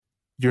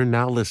You're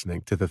now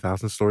listening to the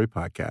Thousand Story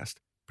Podcast,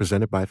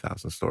 presented by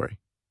Thousand Story.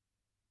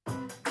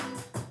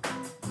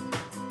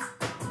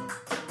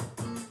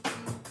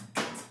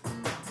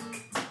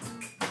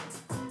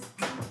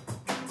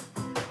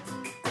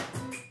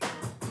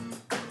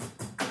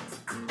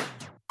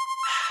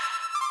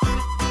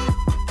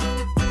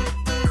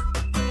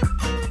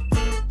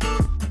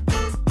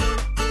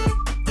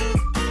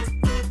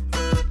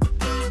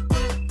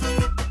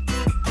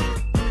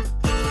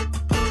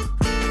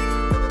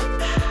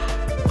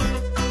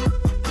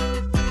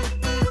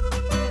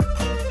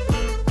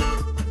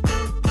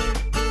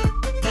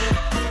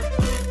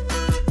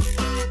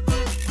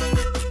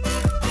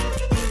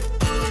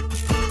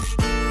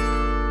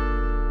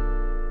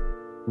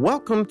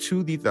 Welcome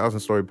to the Thousand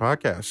Story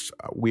Podcast.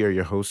 We are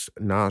your hosts,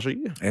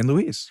 Najee and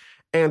Luis.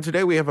 And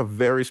today we have a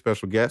very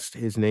special guest.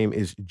 His name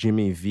is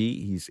Jimmy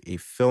V. He's a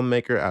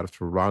filmmaker out of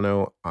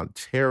Toronto,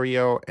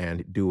 Ontario,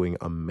 and doing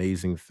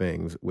amazing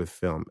things with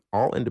film,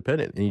 all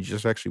independent. And he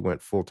just actually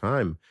went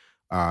full-time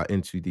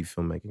into the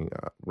filmmaking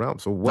realm.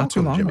 So welcome, Not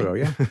too long Jimmy. ago,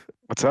 yeah.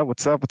 What's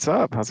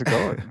up? How's it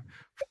going?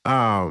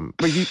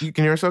 But you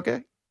can hear us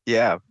okay?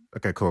 Yeah.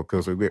 Okay, cool.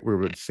 So we're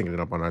syncing it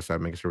up on our side,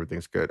 making sure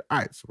everything's good. All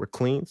right, so we're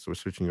clean. So we're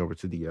switching over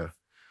to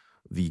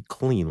the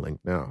clean link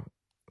now.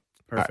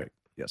 Perfect. Right.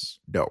 Yes.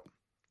 Dope.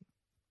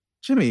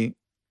 Jimmy,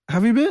 how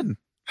have you been?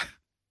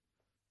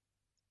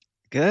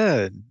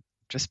 Good.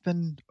 Just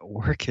been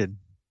working,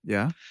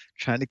 Yeah.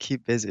 trying to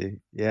keep busy.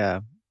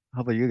 Yeah.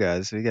 How about you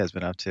guys? What you guys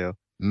been up to?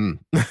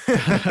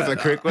 That's a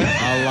quick one.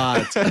 A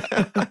lot.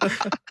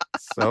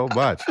 So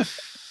much.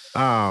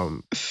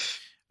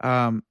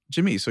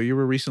 Jimmy, so you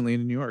were recently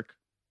in New York.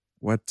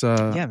 What?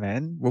 Yeah,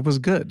 man. What was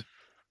good?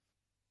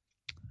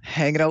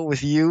 Hanging out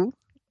with you.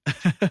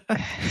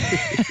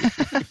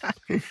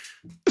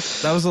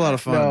 That was a lot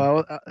of fun.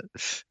 No,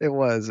 it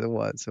was.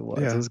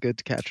 Yeah. It was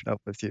good catching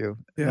up with you.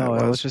 Yeah, no, it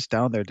I was. was just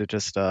down there to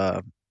just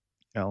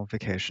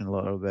vacation a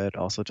little bit.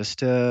 Also,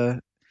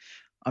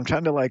 I'm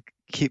trying to like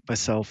keep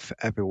myself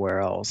everywhere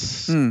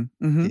else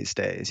Mm-hmm. these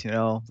days.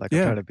 Like Yeah.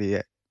 I'm trying to be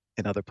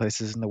in other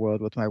places in the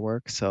world with my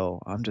work. So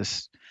I'm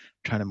just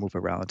trying to move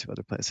around to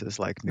other places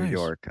like New Nice.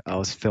 York. I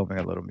was filming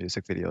a little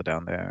music video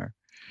down there.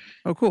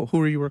 Oh, cool. Who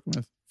were you working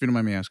with? If you don't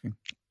mind me asking.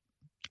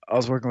 I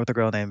was working with a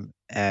girl named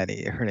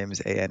Annie. Her name is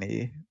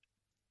Annie,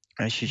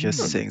 and she just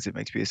sings and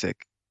makes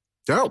music.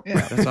 Dope.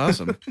 Yeah. That's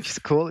awesome. She's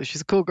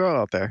a cool girl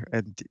out there,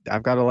 and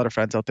I've got a lot of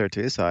friends out there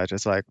too. So I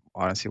just like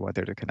honestly went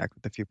there to connect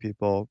with a few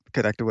people.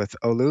 Connected with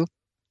Olu.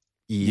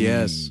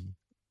 Yes.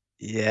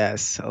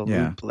 Yes, Olu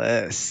Yeah.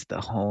 Bliss, the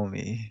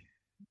homie.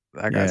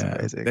 That guy's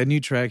amazing. That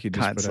new track you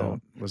just put Console.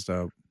 out was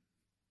dope.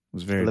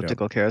 Was very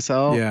Elliptical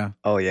Carousel. dope. Yeah.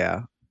 Oh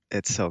yeah,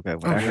 it's so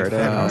good. When I yeah, heard it,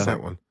 I was that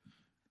like, one.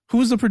 Who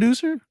was the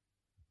producer?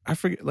 I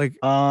forget. Like,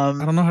 I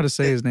don't know how to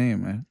say his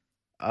name, man.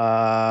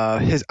 I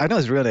know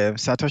his real name,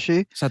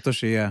 Satoshi.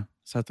 Satoshi. Yeah.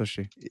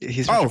 Satoshi.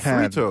 He's from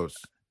Japan. Fritos.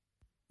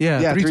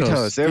 Yeah. Three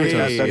Toes. There we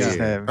go. Yeah, That's his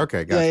yeah. name. Okay,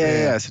 Yeah, gotcha.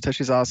 yeah.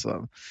 Satoshi's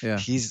awesome. Yeah.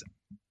 He's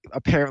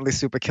apparently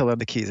super killer on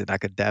the keys, and I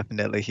could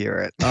definitely hear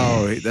it.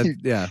 Oh, He that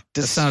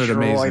sounded destroyed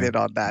amazing. it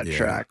on that Yeah,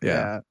 track.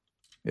 yeah.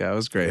 Yeah, it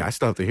was great. Yeah, I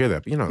still have to hear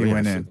that. But He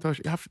went in.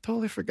 Satoshi, I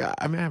totally forgot.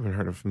 I mean, I haven't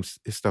heard of his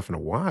stuff in a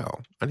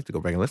while. I need to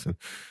go back and listen.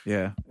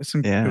 Yeah,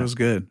 Yeah. It was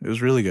good. It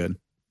was really good.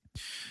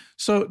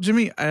 So,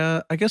 Jimmy,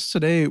 I guess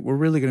today we're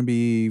really going to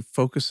be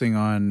focusing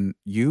on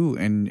you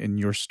and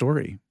your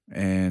story.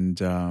 And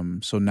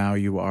so now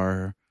you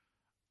are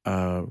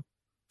a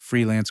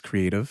freelance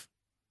creative,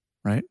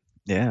 right?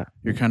 Yeah.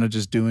 You're kind of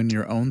just doing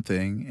your own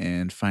thing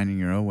and finding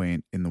your own way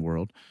in the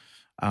world.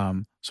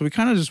 So we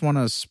kind of just want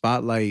to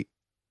spotlight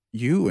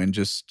you and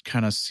just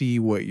kind of see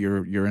what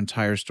your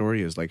entire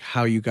story is, like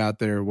how you got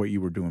there, what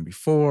you were doing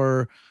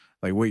before,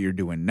 like what you're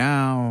doing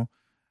now,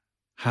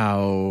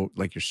 how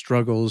like your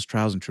struggles,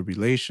 trials and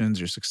tribulations,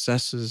 your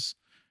successes.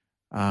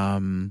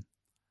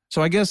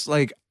 So I guess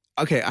like,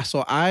 okay,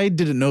 so I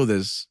didn't know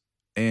this,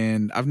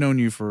 and I've known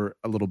you for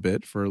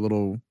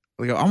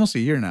almost a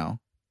year now.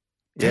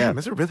 Yeah. Damn,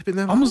 has it really been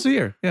that long? Almost a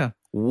year. Yeah.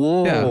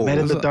 Whoa. Yeah, Met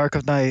in was the a- dark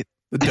of night.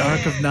 The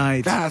dark of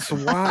night. That's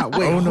wild.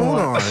 Wait, Oh, no. hold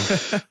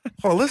on.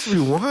 Oh, let's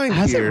rewind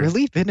Has here. it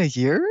really been a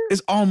year?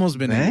 It's almost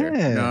been a year.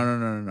 Man.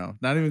 No.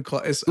 Not even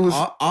close. It's It was-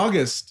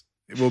 August.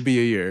 It will be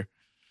a year.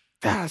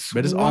 That's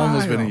But it's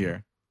almost been a wild.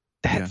 year.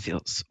 That Yeah.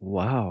 feels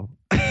wow.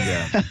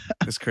 Yeah.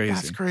 It's crazy.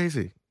 That's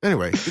crazy.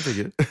 Anyway,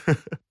 continue.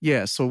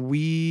 Yeah. So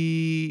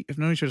we have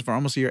known each other for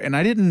almost a year. And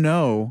I didn't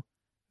know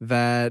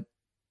that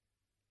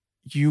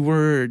you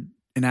were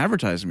in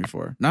advertising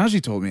before.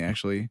 Najee told me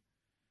actually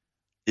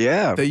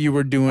Yeah. that you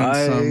were doing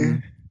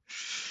some.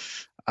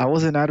 I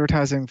was in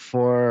advertising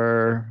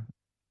for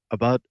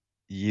about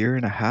a year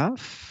and a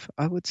half,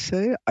 I would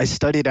say. I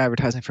studied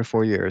advertising for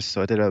 4 years,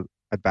 so I did a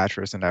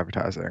bachelor's in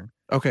advertising.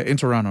 Okay. In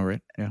Toronto,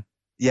 right? Yeah.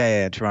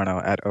 Yeah, in Toronto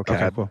at OCAD.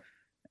 Okay, cool.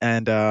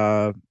 And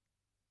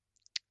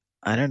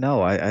I don't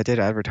know. I did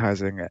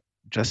advertising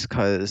just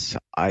because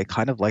I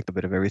kind of liked a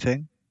bit of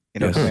everything.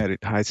 Yes. Coming out of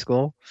high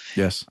school,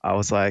 Yes. I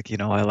was like,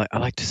 I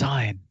like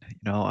design.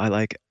 I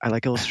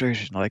like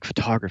illustration. I like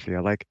photography. I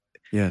like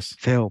Yes.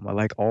 film. I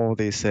like all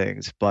these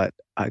things, but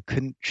I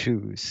couldn't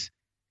choose.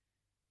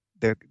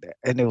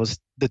 And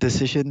the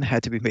decision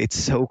had to be made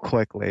so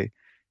quickly.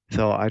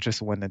 So I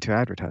just went into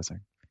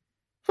advertising.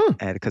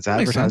 And because That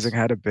makes advertising sense.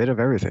 had a bit of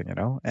everything,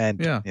 and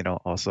Yeah.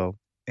 also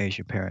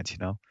Asian parents,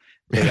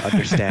 they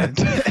understand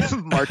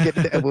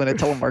marketing. When I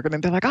tell them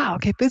marketing, they're like, "Oh,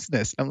 okay,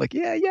 business." I'm like,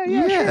 "Yeah, sure,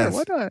 Yes.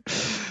 why not?"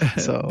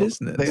 So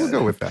Business. We'll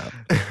go with that.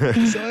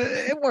 so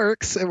it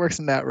works. It works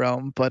in that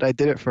realm. But I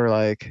did it for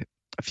like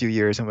a few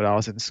years, and when I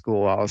was in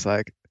school, I was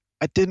like,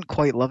 I didn't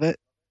quite love it,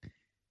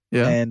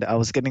 Yeah. and I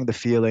was getting the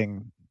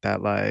feeling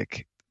that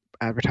like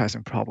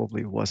advertising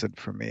probably wasn't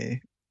for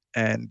me.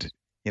 And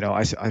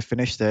I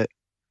finished it.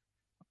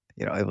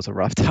 It was a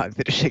rough time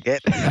finishing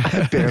it.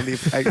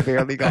 I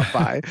barely got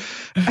by.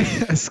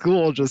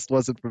 School just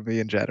wasn't for me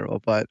in general,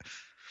 but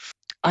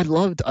I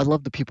loved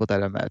the people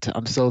that I met.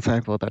 I'm so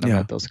thankful that I Yeah.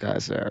 met those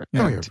guys there.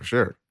 Yeah. Oh yeah, for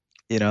sure.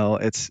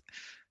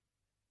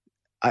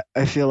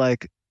 I feel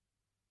like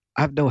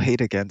I have no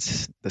hate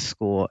against the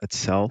school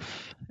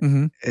itself.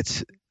 Mm-hmm.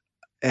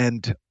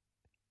 And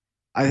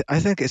I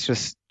think it's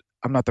just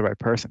I'm not the right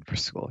person for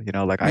school.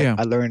 Like Yeah.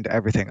 I learned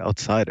everything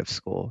outside of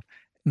school.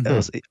 Mhm. It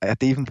was at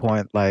the even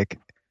point like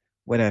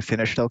when I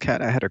finished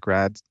LCAT, I had a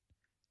grad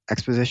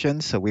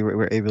exposition, so we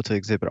were able to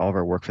exhibit all of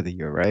our work for the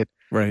year, right?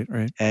 Right.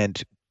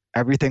 And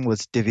everything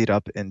was divvied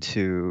up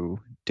into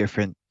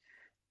different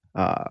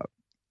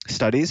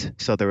studies.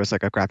 So there was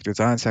like a graphic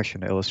design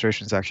section, an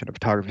illustration section, a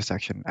photography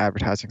section,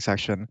 advertising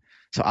section.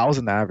 So I was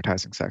in the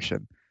advertising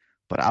section,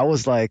 but I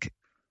was like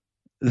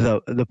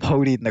the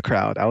pony in the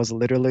crowd. I was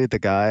literally the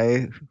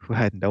guy who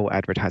had no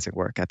advertising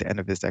work at the end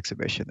of his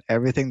exhibition.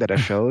 Everything that I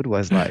showed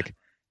was like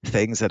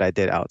things that I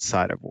did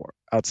outside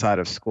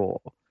of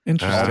school. All the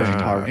Interesting.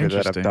 photography that I've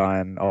Interesting.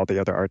 done, all the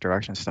other art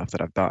direction stuff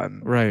that I've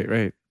done.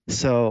 Right.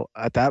 So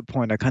at that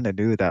point, I kind of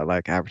knew that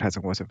like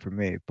advertising wasn't for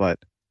me. But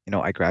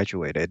I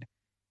graduated,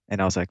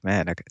 and I was like,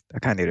 man, I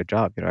kind of need a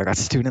job. I got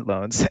student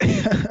loans.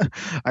 I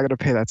got to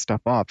pay that stuff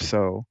off.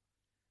 So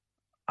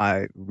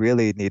I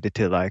really needed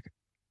to like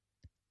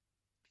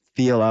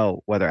feel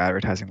out whether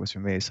advertising was for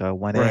me. So I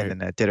went Right. in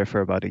and I did it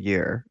for about a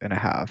year and a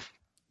half.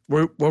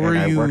 What And were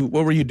I you? worked-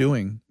 What were you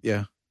doing?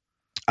 Yeah.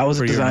 I was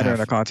For a a year and a designer half.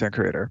 and a content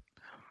creator.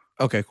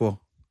 Okay.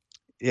 Cool.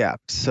 Yeah.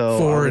 So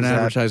For I an was at-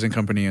 advertising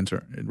company,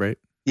 right?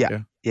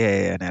 Yeah,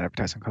 an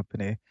advertising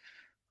company.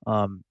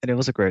 And it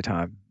was a great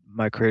time.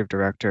 My creative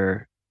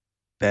director,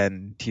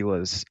 Ben, he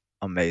was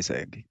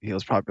amazing. He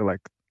was probably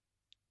like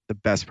the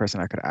best person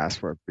I could ask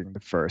for, being the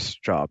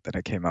first job that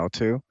I came out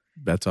to.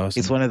 That's awesome.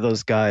 He's one of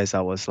those guys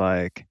I was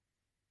like,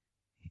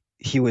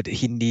 he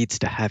needs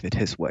to have it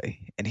his way,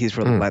 and he's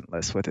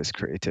relentless with his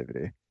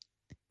creativity.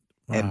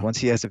 And Wow. once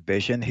he has a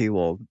vision, he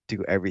will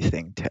do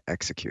everything to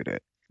execute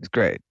it. It's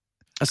great.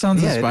 That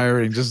sounds Yeah,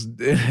 inspiring. Just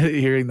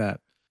hearing that.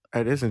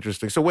 That is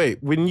interesting. So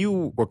wait, when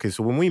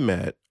we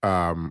met,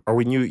 or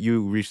when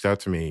you reached out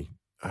to me,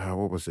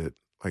 what was it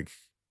like?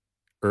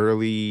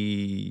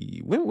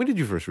 Early? When did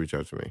you first reach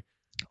out to me?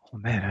 Oh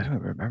man, I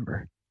don't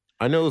remember.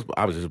 I know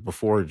I was just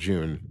before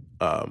June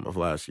of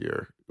last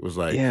year. It was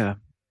like Yeah,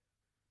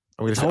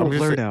 I'm it's gonna all say-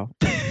 blurred out.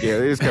 Yeah,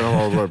 it is kind of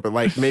all blur, but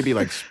like maybe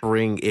like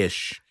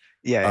spring-ish.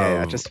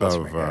 Yeah, of, just about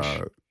of,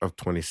 spring-ish. of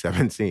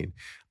 2017.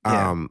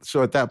 Yeah.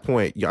 So at that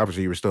point,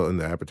 obviously you were still in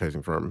the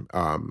advertising firm,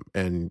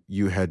 and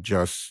you had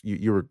just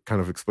you were kind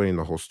of explaining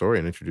the whole story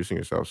and introducing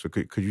yourself. So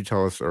could you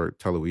tell us or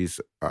tell Louise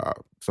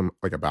some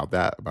like about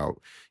that,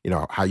 about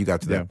how you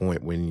got to that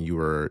point when you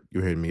were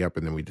hitting me up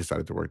and then we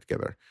decided to work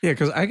together? Yeah,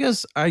 because I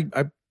guess I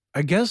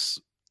guess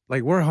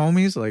like we're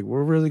homies, like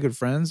we're really good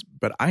friends,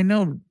 but I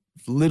know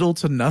little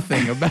to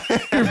nothing about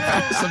your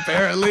past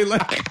apparently.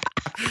 Like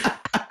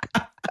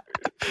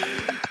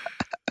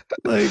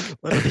I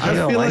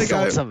feel like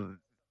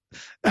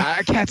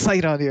I can't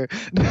cite on here.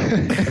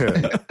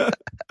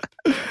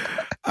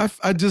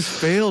 I just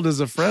failed as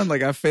a friend.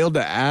 Like I failed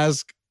to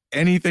ask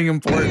anything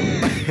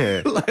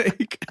important.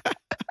 Like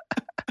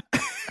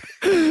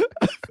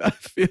I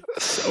feel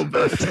so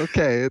bad. It's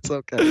okay. It's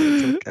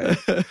okay.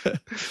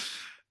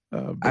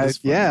 But it's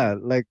funny.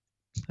 Like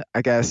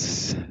I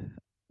guess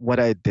what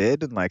I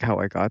did and like how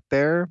I got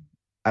there,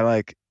 I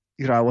like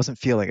I wasn't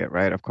feeling it,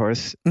 right? Of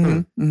course.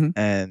 Mhm, mhm.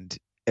 And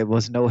it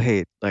was no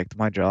hate. Like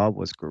my job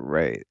was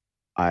great.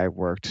 I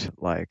worked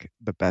like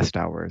the best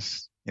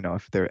hours.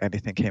 If there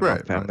anything came Right,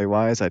 up family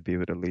wise, I'd be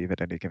able to leave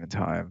at any given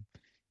time.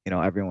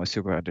 Everyone was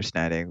super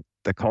understanding.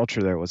 The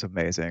culture there was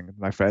amazing.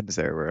 My friends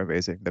there were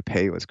amazing. The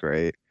pay was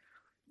great.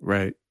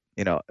 Right.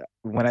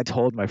 When I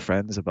told my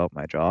friends about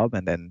my job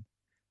and then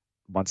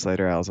months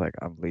later I was like,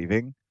 I'm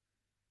leaving,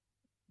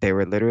 they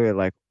were literally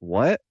like,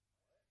 what?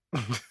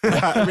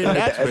 I mean,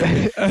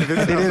 naturally, if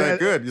it sounds that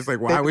good, it's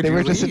like, why would they you were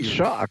leave? just in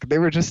shock. They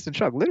were just in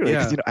shock, literally,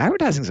 because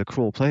advertising is a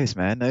cruel place,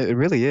 man. It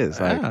really is.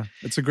 Like, Yeah,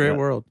 it's a great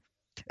world.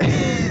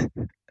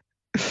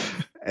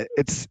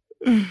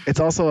 it's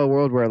also a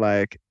world where,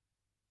 like,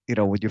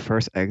 when you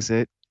first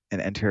exit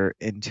and enter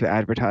into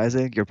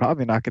advertising, you're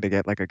probably not going to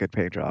get like a good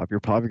paying job. You're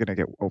probably going to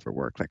get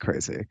overworked like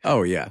crazy.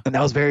 Oh yeah. And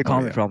that was very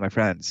common yeah. for all my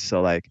friends.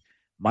 So like,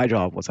 my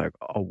job was like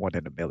a 1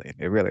 in a million.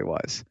 It really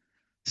was.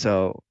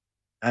 So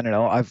I don't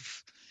know.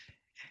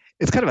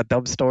 It's kind of a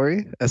dumb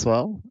story as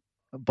well,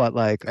 but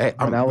like Hey,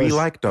 when I we was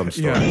like dumb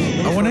Yeah, stories.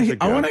 I Those want ones to. are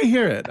I good. want to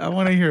hear it. I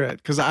want to hear it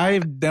because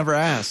I've never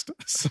asked.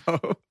 So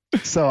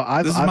so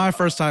I've, this is I've my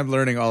first time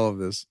learning all of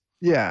this.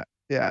 yeah,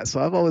 yeah. So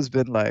I've always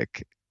been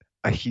like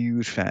a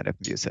huge fan of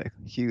music.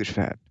 Huge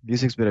fan.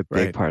 Music's been a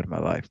big Right. part of my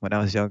life. When I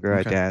was younger, I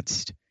Okay.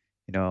 danced.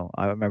 You know,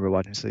 I remember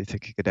watching So You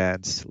Think You Could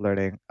Dance,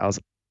 learning.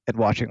 And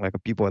watching like a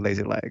B-boy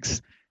Lazy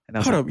Legs, and I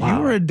was Hold like, up, wow.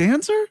 you were a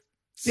dancer,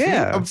 See,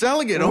 Yeah. I'm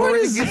telling you, it What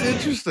already is- gets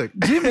interesting.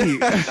 Jimmy?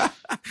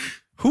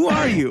 Who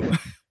are you?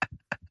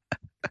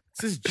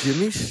 This is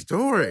Jimmy's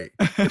story.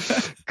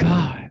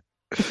 God.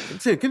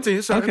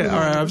 Continue. Sorry. Okay, all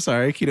right. I'm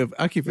sorry. I keep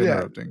Yeah,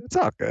 interrupting. it's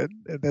all good.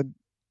 And then,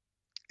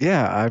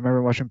 yeah, I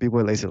remember watching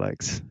B-boy Lazy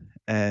Legs,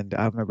 and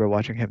I remember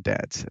watching him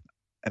dance,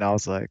 and I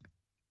was like,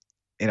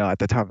 you know, at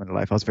the time in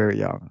life, I was very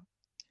young.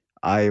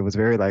 I was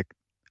very like,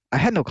 I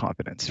had no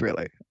confidence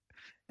really.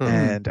 Mhm.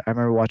 And I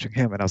remember watching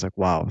him, and I was like,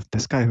 wow,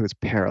 this guy who's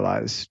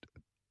paralyzed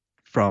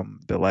from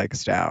the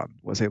legs down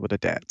was able to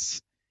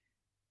dance.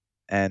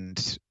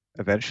 And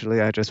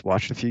eventually, I just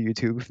watched a few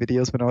YouTube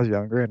videos when I was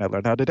younger, and I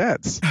learned how to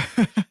dance.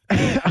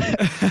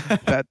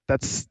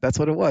 That's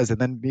what it was. And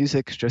then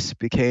music just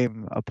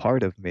became a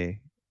part of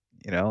me.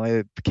 You know,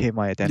 it became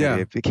my identity. Yeah.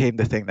 It became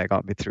the thing that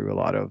got me through a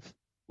lot of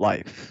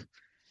life.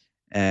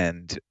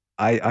 And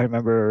I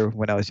remember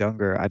when I was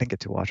younger, I didn't get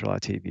to watch a lot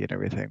of TV and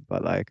everything,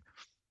 but like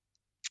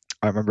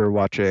I remember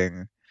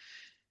watching.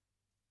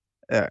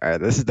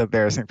 This is the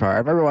embarrassing part. I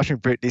remember watching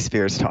Britney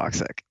Spears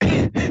Toxic.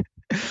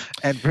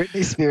 And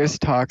Britney Spears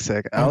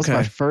Toxic, that was my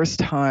Okay. first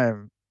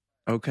time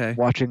Okay.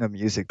 watching a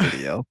music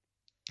video.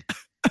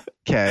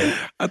 Okay.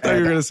 I thought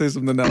you were gonna say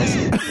something else.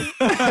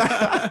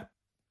 That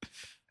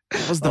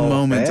was the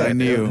moment I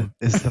knew.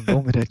 It's the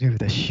moment I knew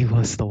that she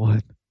was the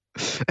one.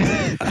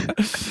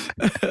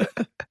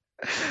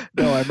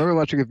 No, I remember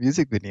watching a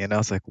music video and I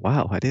was like,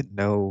 wow, I didn't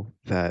know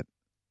that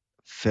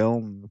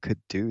film could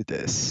do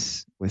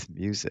this with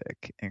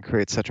music and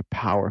create such a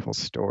powerful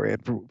story.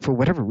 And for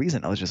whatever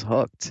reason, I was just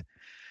hooked.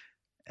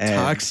 And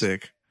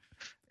Toxic.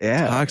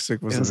 Yeah.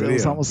 Toxic was It the was, video. it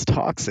was almost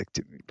toxic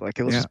to me. Like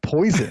it was Yeah. just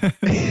poison.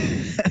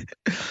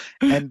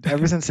 And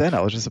ever since then,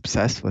 I was just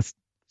obsessed with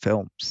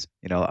films.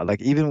 You know,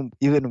 like even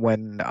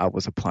when I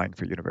was applying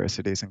for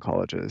universities and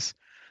colleges,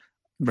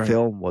 Right.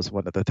 film was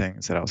one of the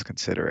things that I was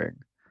considering.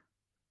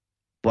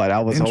 But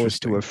I was always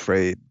too Interesting.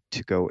 afraid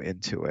to go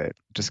into it,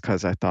 just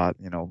because I thought,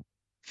 you know,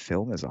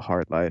 film is a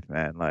hard life,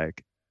 man.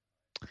 Like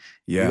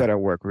you Yeah. got to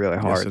work really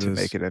Yes, hard it to is.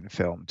 make it in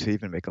film, to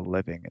even make a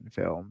living in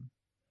film.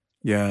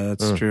 Yeah,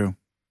 that's Mm. true.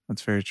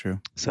 That's very true.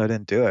 So I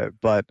didn't do it.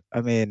 But I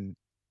mean,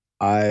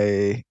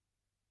 the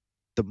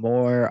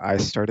more I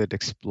started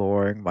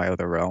exploring my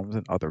other realms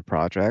and other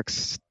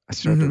projects, I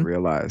started to Mhm.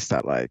 realize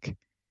that like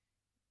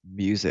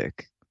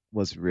music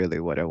was really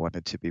what I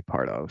wanted to be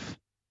part of.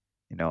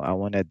 You know, I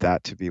wanted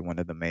that to be one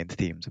of the main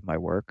themes of my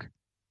work.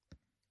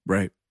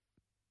 Right.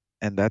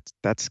 And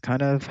that's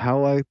kind of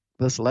how I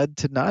was led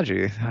to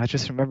Naji. I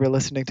just remember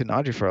listening to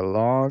Naji for a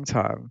long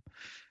time.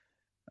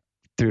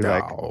 Through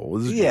like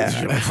yeah.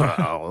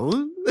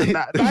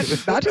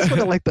 not just one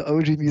of like the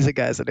OG music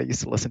guys that I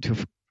used to listen to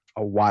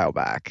a while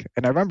back.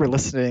 And I remember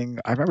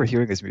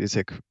hearing his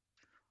music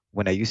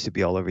when I used to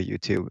be all over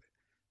YouTube.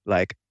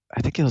 Like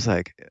I think it was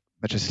like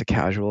Majestic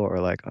Casual or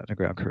like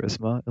Underground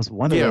Charisma. It was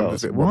one of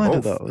those. One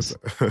of those.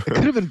 It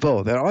could have been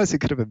both. It honestly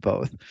could have been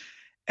both.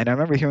 And I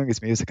remember hearing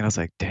his music and I was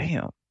like,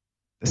 damn,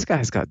 this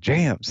guy's got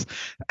jams.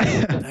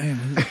 Damn.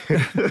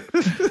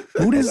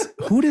 Who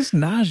does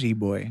Najee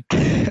boy?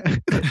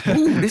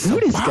 Who this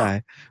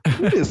guy?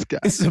 Who this guy?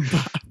 It's a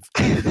bop.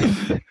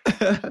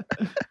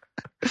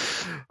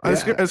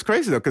 It's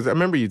crazy though, because I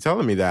remember you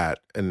telling me that,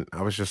 and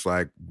I was just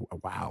like,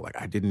 wow, like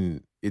it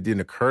didn't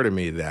occur to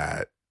me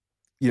that,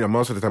 you know,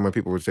 most of the time when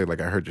people would say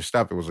like I heard your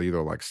stuff, it was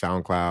either like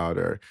SoundCloud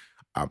or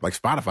like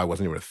Spotify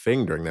wasn't even a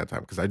thing during that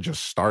time because I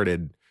just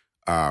started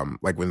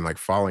like when like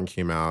Fallen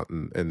came out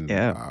and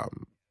Yeah.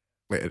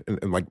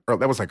 and like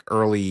that was like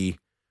early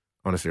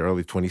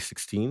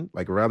 2016,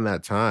 like around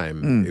that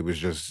time. Mm. It was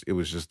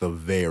just the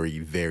very,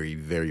 very,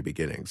 very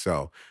beginning.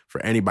 So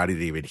for anybody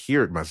to even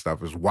hear my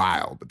stuff was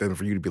wild, but then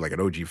for you to be like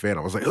an OG fan,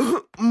 I was like,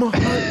 my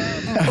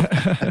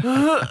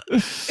heart.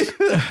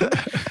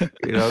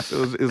 You know,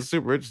 it was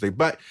super interesting.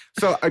 But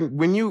so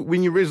when you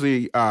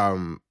originally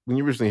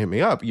hit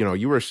me up, you know,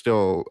 you were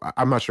still,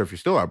 I'm not sure if you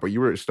still are, but you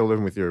were still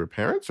living with your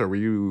parents, or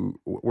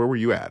where were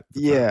you at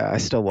the time? Yeah, I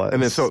still was.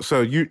 And then so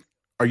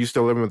are you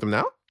still living with them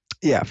now?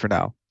 Yeah, for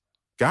now.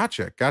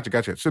 Gotcha.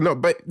 So no,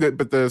 but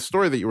the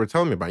story that you were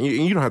telling me about,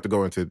 you don't have to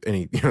go into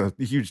any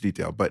huge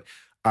detail, but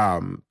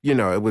you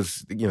know, it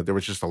was, you know, there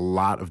was just a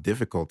lot of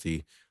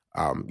difficulty,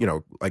 you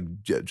know, like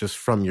just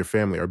from your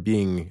family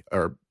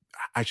or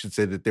I should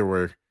say that there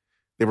were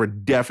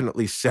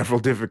definitely several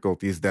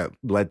difficulties that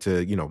led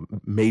to, you know,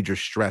 major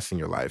stress in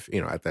your life,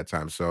 you know, at that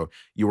time. So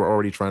you were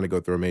already trying to go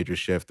through a major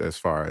shift as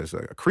far as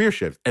a career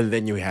shift, and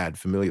then you had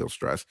familial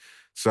stress.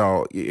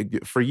 So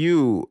for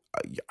you,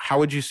 how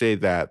would you say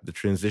that the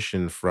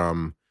transition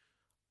from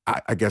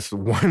I guess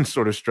one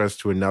sort of stress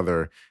to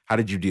another. How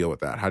did you deal with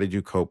that? How did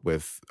you cope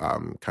with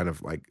kind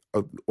of like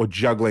or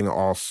juggling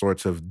all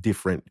sorts of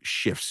different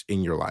shifts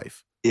in your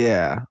life?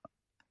 Yeah,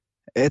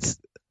 that's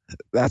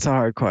a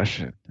hard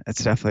question.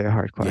 It's definitely a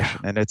hard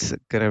question, and it's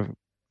gonna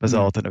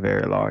result in a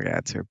very long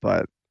answer.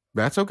 But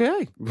that's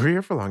okay. We're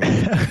here for long.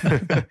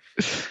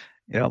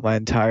 My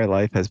entire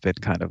life has been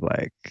kind of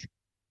like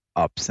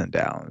ups and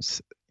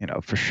downs,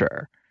 for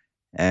sure.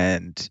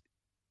 And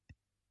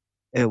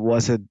it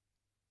wasn't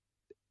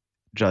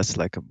just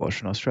like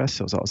emotional stress,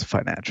 it was also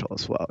financial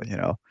as well,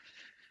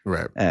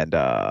 Right. And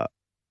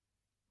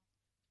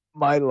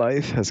my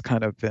life has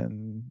kind of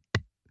been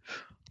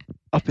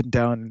up and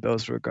down in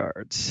those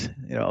regards.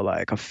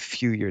 Like a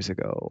few years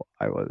ago,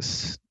 I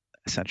was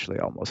essentially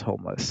almost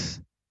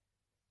homeless.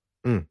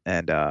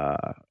 And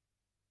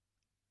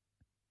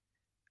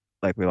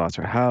like we lost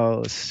our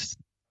house.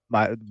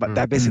 But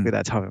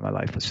that time in my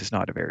life was just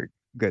not a very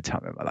good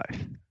time in my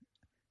life,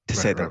 to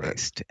say the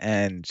least.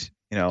 And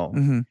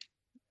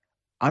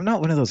I'm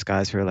not one of those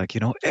guys who are like,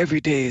 every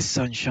day is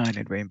sunshine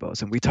and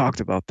rainbows. And we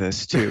talked about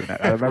this too.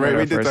 I remember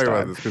we did talk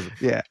about this.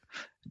 Yeah.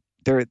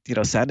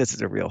 Sadness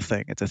is a real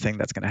thing. It's a thing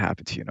that's going to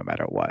happen to you no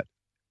matter what.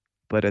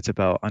 But it's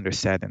about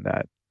understanding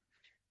that,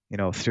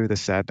 through the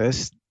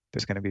sadness,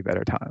 there's going to be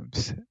better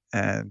times.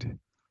 And,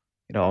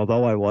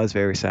 although I was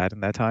very sad in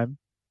that time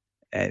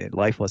and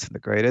life wasn't the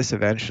greatest,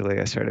 eventually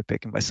I started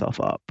picking myself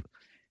up.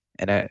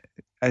 And I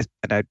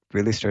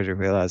really started to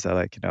realize that,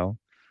 like,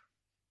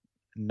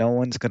 no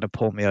one's going to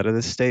pull me out of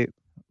this state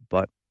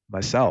but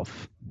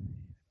myself,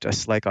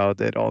 just like I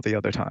did all the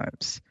other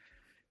times.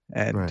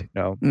 And,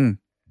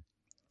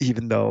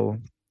 even though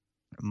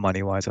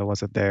money-wise I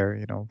wasn't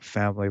there,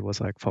 family was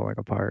like falling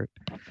apart.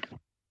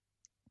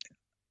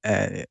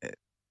 And,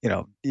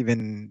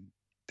 even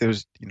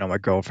there's, my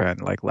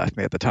girlfriend like left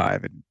me at the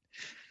time, and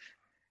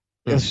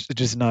it was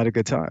just not a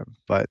good time.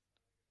 But,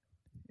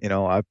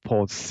 I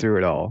pulled through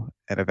it all,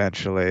 and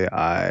eventually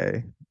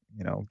I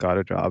got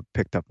a job,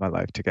 picked up my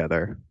life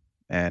together,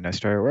 and I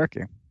started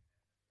working.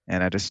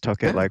 And I just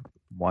took it like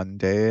one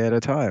day at a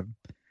time.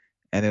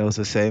 And it was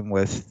the same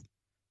with,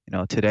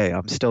 today.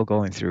 I'm still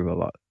going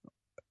through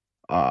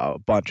a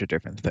bunch of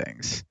different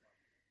things.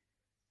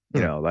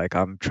 Like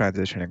I'm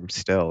transitioning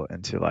still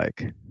into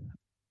like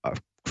a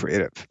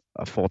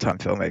full-time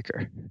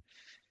filmmaker,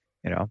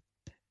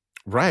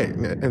 Right.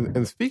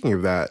 And speaking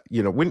of that,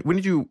 when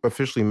did you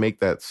officially make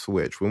that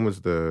switch? When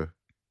was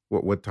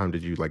what time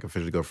did you like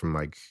officially go from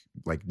like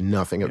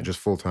nothing of just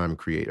full-time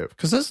creative?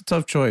 Because that's a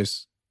tough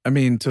choice. I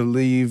mean, to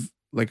leave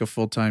like a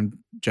full-time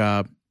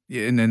job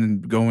and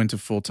then go into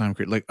full-time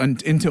like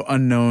into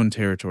unknown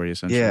territory,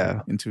 essentially.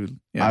 Yeah.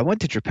 Yeah. I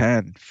went to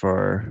Japan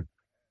for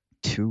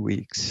 2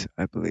 weeks,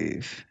 I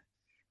believe.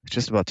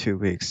 Just about 2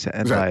 weeks.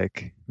 And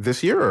like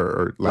this year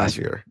or last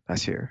year?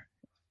 Last year.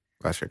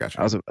 Last year, gotcha.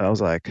 I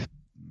was like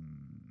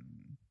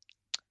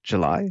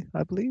July,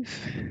 I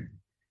believe.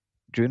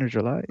 June or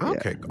July.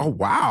 Okay. Yeah. Oh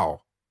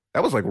wow.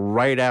 That was like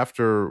right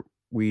after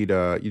we'd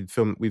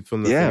filmed the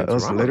thing. Yeah, it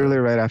was literally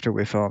right after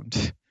we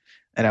filmed.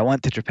 And I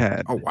went to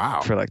Japan. Oh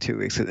wow. For like 2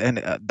 weeks. And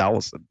that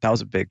was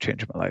a big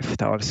change in my life.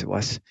 That honestly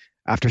was.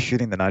 After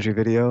shooting the Naji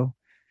video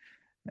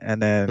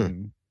and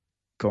then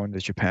going to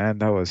Japan,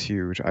 that was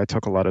huge. I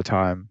took a lot of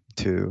time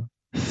to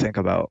think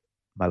about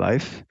my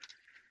life.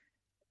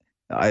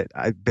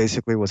 I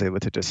basically was able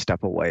to just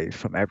step away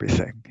from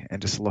everything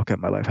and just look at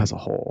my life as a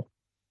whole.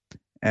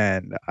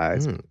 And I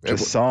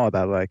just saw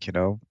that, like,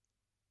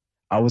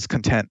 I was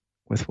content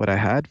with what I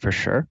had for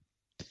sure,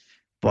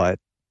 but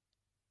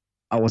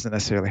I wasn't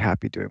necessarily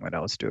happy doing what I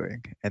was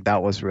doing. And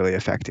that was really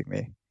affecting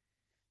me,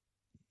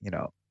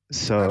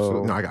 So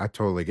absolutely. No, I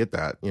totally get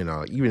that.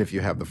 Even if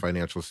you have the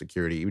financial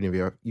security, even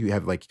if you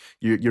have like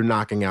you're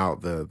knocking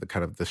out the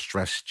kind of the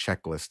stress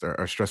checklist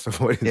or stress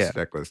avoidance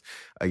checklist.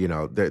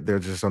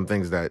 There's just some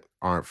things that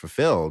aren't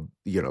fulfilled.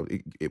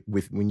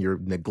 When you're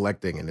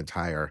neglecting an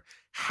entire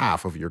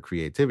half of your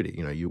creativity.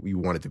 You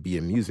want it to be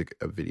in music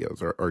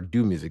videos or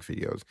do music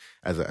videos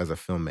as a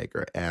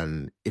filmmaker.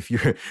 And if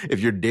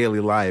your daily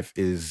life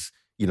is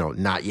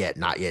not yet,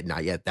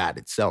 that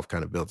itself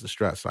kind of builds the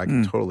stress. So I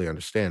can totally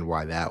understand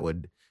why that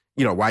would.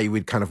 Why you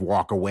would kind of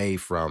walk away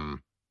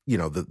from,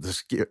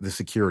 the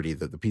security,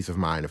 the peace of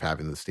mind of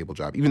having the stable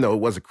job. Even though it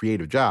was a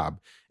creative job,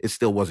 it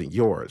still wasn't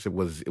yours. It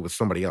was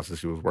somebody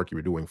else's. It was work you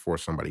were doing for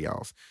somebody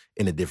else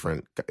in a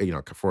different,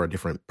 for a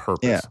different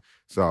purpose. Yeah.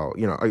 So,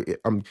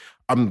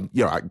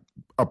 I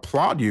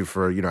applaud you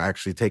for,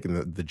 actually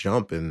taking the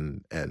jump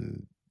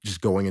and just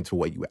going into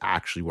what you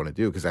actually want to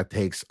do, because that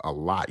takes a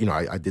lot.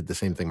 I did the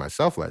same thing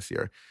myself last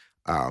year.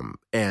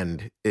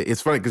 And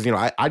it's funny because,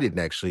 I didn't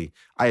actually,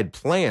 I had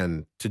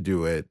planned to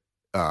do it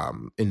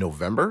in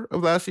November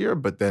of last year,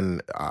 but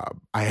then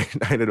I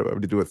ended up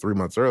having to do it 3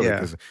 months early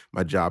because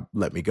my job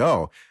let me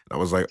go. And I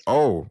was like,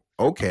 oh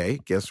okay,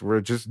 guess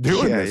we're just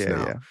doing this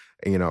now.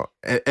 You know,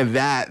 and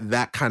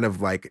that kind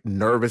of like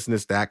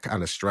nervousness, that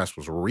kind of stress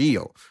was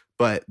real.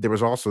 But there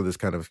was also this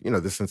kind of, you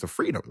know, this sense of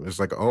freedom. It's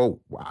like,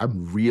 oh,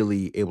 I'm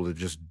really able to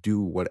just do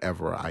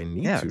whatever I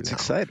need to it's now.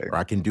 exciting. Or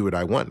I can do what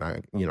I want.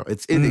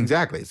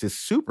 Exactly. It's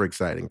just super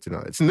exciting to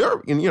know. It's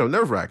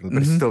nerve-wracking,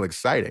 but it's still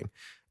exciting.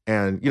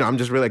 And, you know, I'm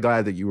just really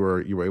glad that you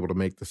were able to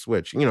make the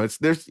switch. You know,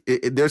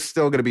 there's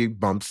still going to be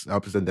bumps,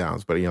 ups and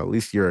downs, but, you know, at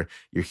least you're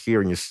here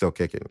and you're still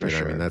kicking. For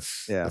sure. I mean,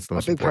 that's the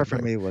most a big part for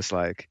thing. me was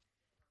like,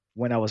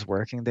 when I was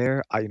working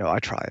there, I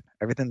tried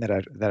everything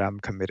that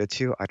I'm committed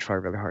to. I try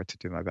really hard to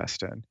do my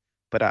best in,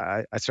 but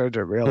I started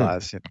to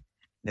realize,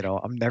 you know,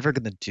 I'm never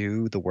going to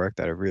do the work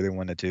that I really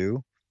want to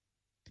do.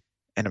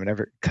 And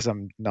because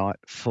I'm not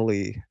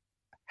fully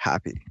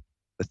happy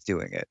with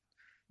doing it.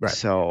 Right.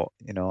 So,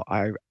 you know,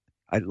 I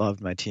loved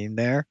my team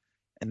there,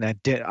 and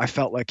I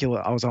felt like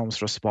I was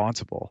almost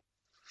responsible.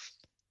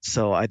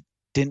 So I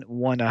didn't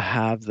want to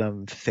have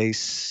them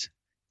face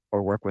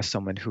or work with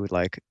someone who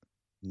like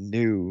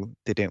knew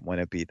they didn't want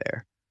to be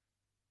there,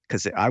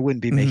 because I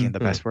wouldn't be making the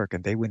best work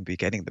and they wouldn't be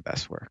getting the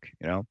best work,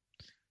 you know?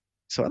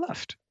 So I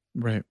left.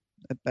 Right.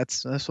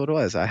 That's what it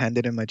was. I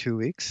handed in my 2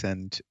 weeks,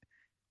 and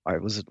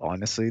it was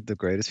honestly the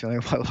greatest feeling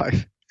of my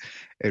life.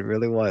 It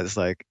really was.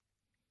 Like,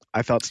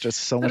 I felt just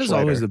so much lighter. That is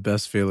always the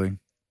best feeling.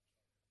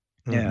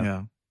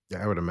 Yeah.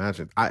 Yeah, I would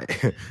imagine.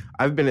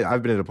 I've been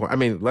at a point. I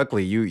mean,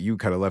 luckily you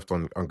kind of left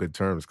on good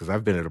terms, because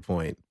I've been at a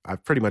point.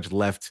 I've pretty much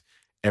left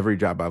every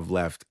job I've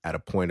left at a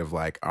point of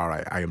like, all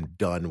right, I am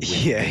done with this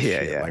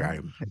shit. Like, I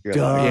am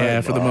done. Yeah,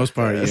 for the most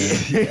part.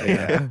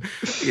 Yeah.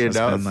 You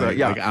know, so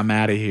like, I'm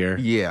out of here.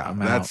 Yeah,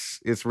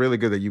 it's really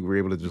good that you were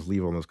able to just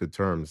leave on those good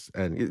terms,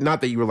 and not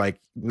that you were like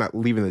not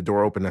leaving the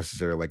door open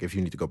necessarily, like if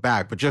you need to go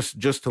back, but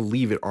just to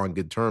leave it on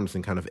good terms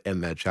and kind of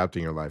end that chapter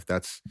in your life.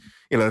 That's,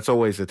 you know, that's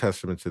always a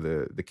testament to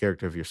the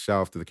character of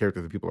yourself, to the character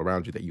of the people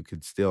around you, that you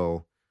could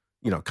still,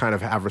 you know, kind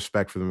of have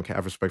respect for them,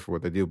 have respect for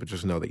what they do, but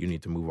just know that you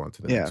need to move on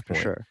to the next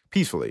point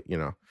peacefully, you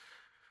know.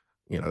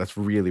 That's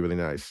really, really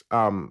nice.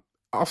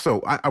 Also,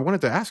 I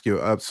wanted to ask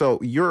you, so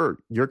your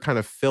kind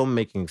of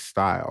filmmaking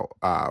style,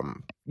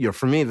 you know,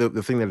 for me,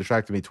 the thing that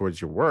attracted me towards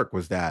your work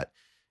was that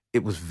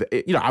it was,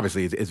 you know,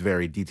 obviously it's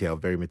very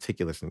detailed, very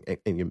meticulous and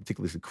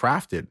meticulously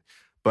crafted,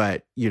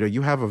 but, you know,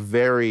 you have a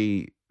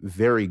very,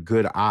 very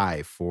good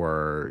eye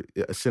for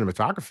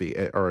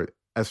cinematography, or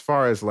as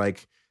far as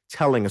like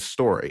telling a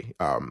story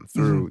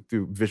through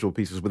visual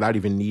pieces without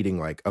even needing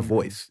like a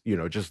voice, you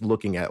know, just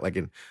looking at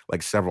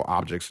like several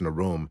objects in a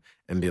room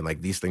and being like,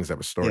 these things have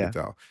a story to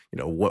tell. You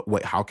know,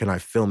 how can I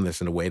film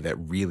this in a way that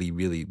really,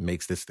 really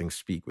makes this thing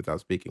speak without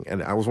speaking?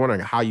 And I was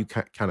wondering how you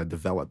kind of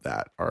developed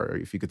that, or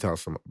if you could tell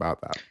us some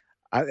about that.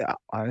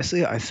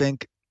 Honestly, I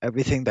think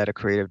everything that a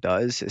creative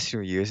does is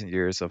through years and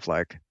years of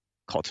like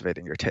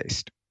cultivating your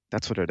taste.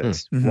 That's what it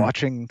is.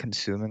 Watching,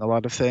 consuming a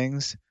lot of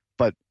things,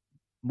 but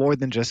more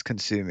than just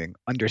consuming,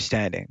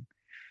 understanding.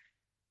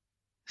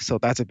 So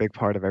that's a big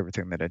part of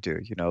everything that I do.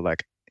 You know,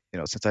 like, you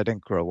know, since I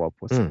didn't grow up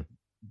with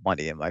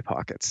money in my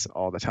pockets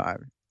all the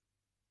time,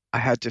 I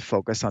had to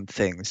focus on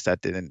things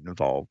that didn't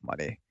involve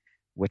money,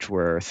 which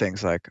were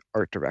things like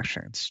art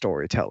direction,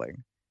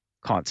 storytelling,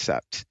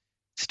 concept,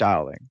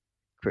 styling,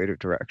 creative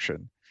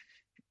direction,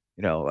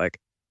 you know, like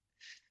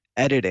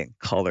editing,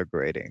 color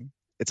grading.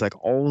 It's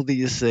like all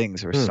these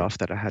things were stuff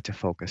that I had to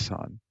focus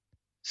on.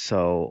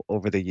 So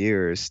over the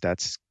years,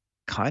 that's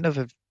kind of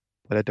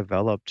what I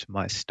developed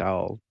my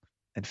style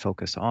and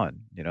focus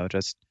on, you know,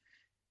 just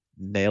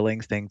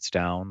nailing things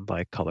down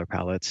like color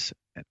palettes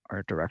and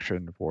art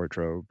direction,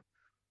 wardrobe,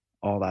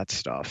 all that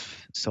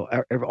stuff. So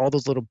all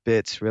those little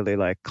bits really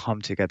like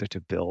come together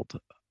to build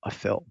a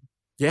film.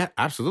 Yeah,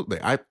 absolutely.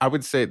 I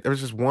would say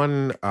there's just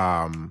one guy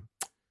on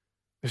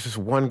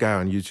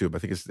YouTube. I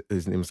think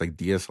his name is like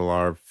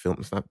DSLR Film.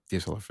 It's not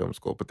DSLR Film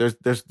School, but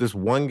there's this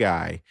one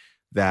guy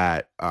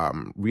that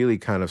really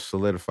kind of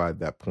solidified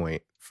that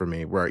point for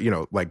me, where, you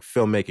know, like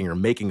filmmaking or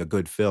making a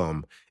good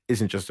film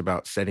isn't just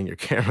about setting your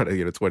camera to,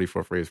 you know,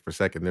 24 frames per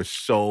second. There's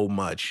so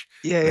much.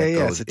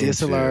 It's a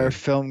DSLR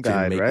film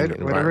guide,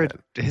 right? Whatever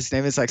his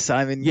name is, like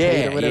Simon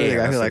Cade or whatever, the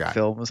guy who like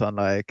films on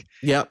like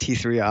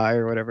T3i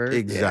or whatever.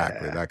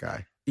 Exactly, that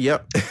guy.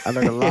 Yep. I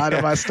learned a lot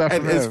of my stuff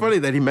from him. It's funny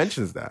that he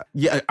mentions that.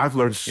 Yeah, I've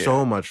learned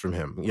so much from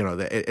him. You know,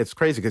 it's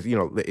crazy because, you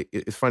know,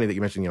 it's funny that you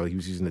mentioned, you know, he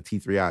was using the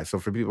T3i. So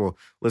for people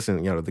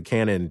listening, you know, the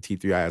Canon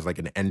T3i is like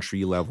an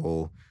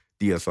entry-level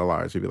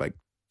DSLR. So it'd be like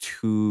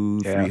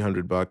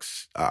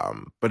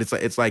 $200-$300. But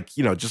it's like,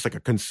 you know, just like a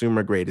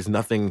consumer grade. It's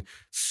nothing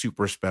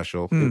super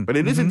special. But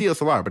it is a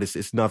DSLR, but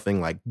it's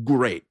nothing like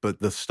great. But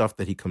the stuff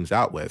that he comes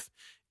out with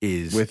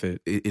is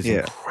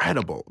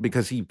incredible,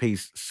 because he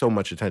pays so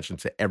much attention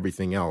to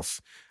everything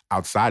else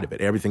outside of it,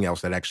 everything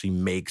else that actually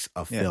makes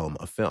a film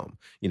a film,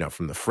 you know,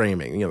 from the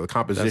framing, you know, the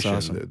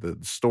composition, the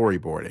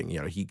storyboarding, you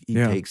know, he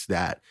takes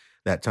that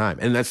time.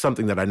 And that's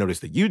something that I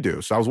noticed that you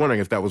do. So I was wondering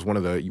if that was one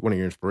of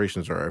your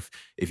inspirations, or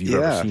if you've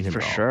ever seen him for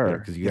at all. Sure.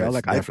 Because you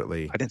guys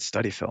definitely... I didn't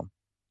study film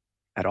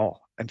at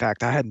all. In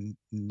fact, I had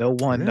no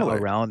one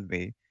around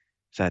me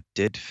that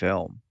did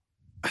film.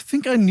 I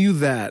think I knew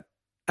that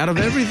Out of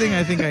everything,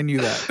 I think I knew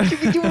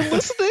that. You were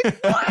listening?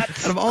 What?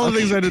 Out of all the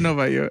things I didn't know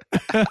about you.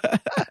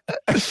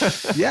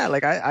 Yeah,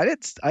 like I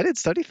didn't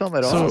study film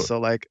at all. So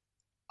like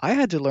I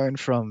had to learn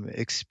from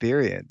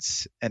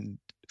experience and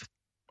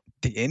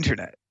the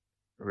internet,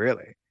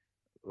 really.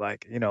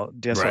 Like,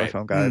 DSLR Right.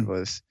 Film Guide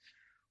was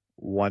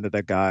one of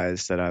the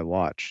guys that I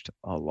watched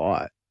a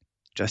lot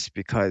just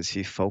because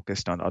he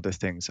focused on other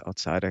things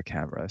outside of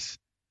cameras.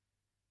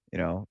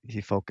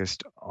 He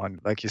focused on,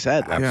 like you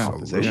said, like Absolutely.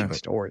 composition,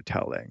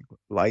 storytelling,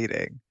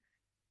 lighting,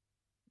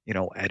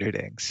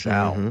 editing,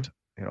 sound,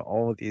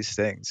 all of these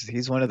things.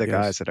 He's one of the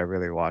guys that I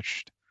really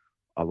watched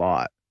a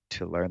lot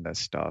to learn this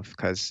stuff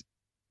because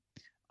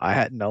I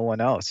had no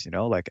one else,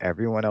 like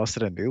everyone else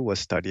that I knew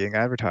was studying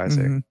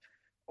advertising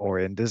or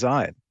in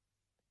design.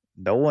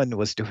 No one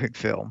was doing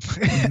film.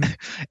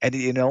 And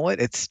you know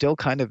what? It still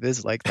kind of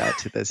is like that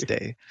to this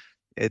day.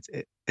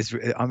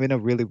 I'm in a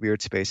really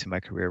weird space in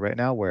my career right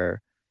now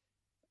where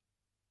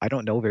I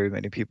don't know very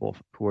many people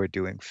who are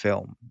doing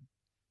film.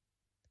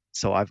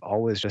 So I've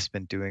always just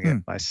been doing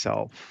it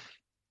myself.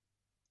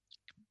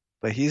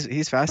 But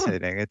he's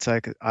fascinating. It's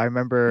like I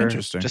remember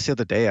just the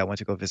other day I went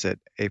to go visit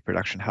a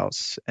production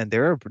house, and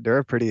they're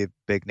a pretty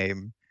big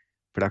name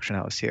production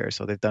house here.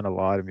 So they've done a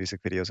lot of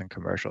music videos and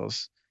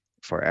commercials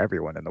for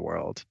everyone in the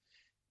world.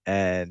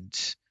 And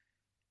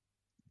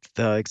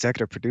the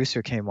executive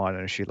producer came on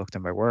and she looked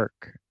at my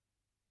work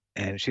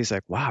and she's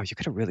like, "Wow, you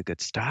got a really good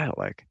style.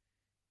 Like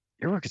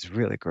your work is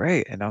really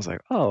great." And I was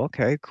like, "Oh,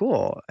 okay,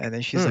 cool." And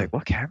then she's like,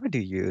 "What camera do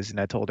you use?" And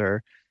I told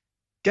her,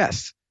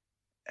 "Guess."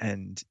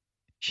 And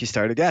she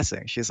started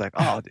guessing. She's like,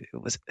 "Oh,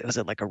 was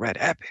it like a Red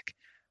Epic,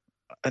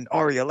 an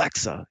Arri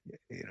Alexa,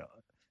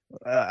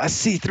 a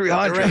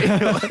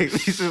C300?"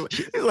 These are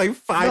like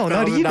 $5,000 No,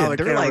 not even.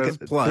 cameras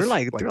plus. They're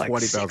like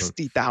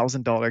 $20,000.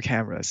 $60,000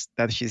 cameras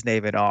that she's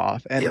naming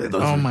off. And Those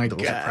Oh my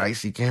those are God.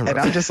 pricey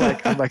cameras.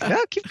 and I'm like,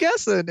 no, keep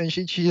guessing. And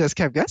she just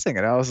kept guessing.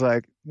 And I was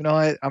like, you know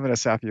what? I'm gonna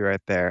stop you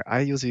right there.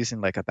 I was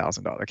using like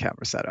 $1,000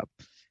 camera setup.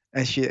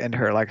 And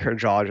her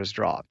jaw just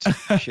dropped.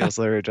 She was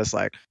literally just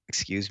like,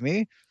 "Excuse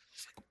me?"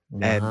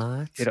 What?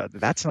 And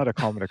that's not a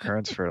common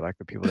occurrence for like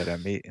the people that I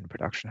meet in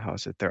production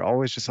houses. They're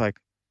always just like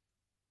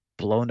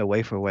blown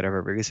away for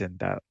whatever reason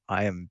that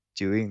I am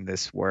doing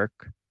this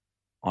work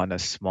on a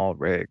small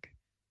rig.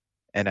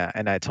 And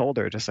I told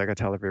her, just like I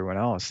tell everyone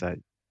else, that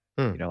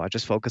I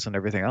just focus on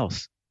everything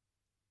else.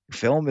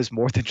 Film is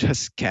more than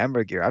just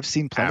camera gear. I've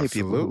seen plenty of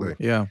people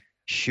who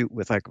shoot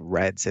with like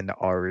Reds and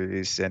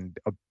Aris and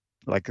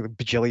like $1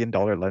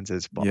 bajillion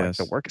lenses, but like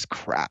the work is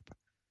crap.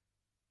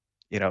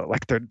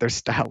 Like they're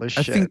stylish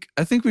shit.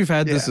 I think we've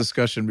had this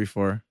discussion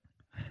before.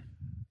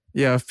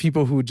 Yeah, of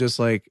people who just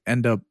like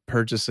end up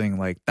purchasing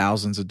like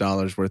thousands of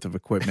dollars worth of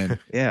equipment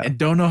and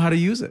don't know how to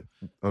use it.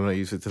 I'm gonna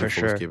use it to the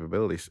fullest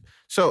capabilities.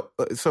 So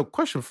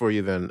question for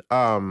you then.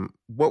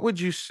 What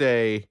would you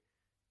say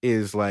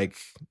is like,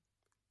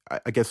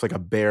 I guess like a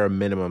bare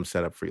minimum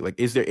setup for you? Like,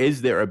 is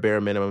there a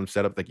bare minimum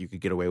setup that you could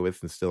get away with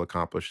and still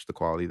accomplish the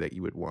quality that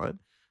you would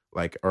want?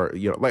 Like, or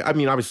like, I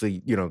mean,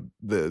 obviously,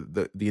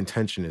 the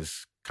intention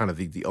is kind of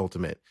the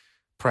ultimate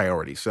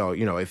priority. So,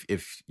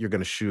 if you're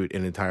going to shoot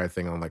an entire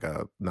thing on like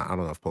I don't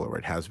know if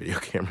Polaroid has video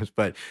cameras,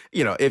 but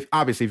if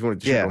you want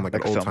to shoot on like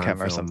an old time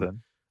camera or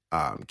something,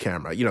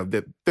 camera,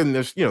 then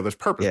there's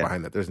purpose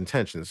behind that. There's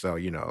intention. So,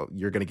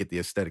 you're going to get the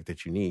aesthetic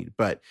that you need.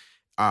 But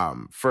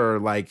for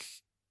like,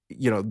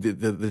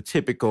 the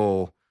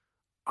typical,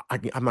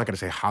 I'm not going to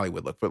say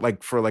Hollywood look, but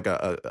like for like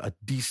a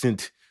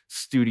decent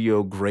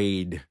studio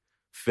grade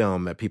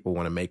film that people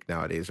want to make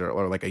nowadays,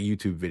 or like a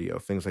YouTube video,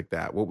 things like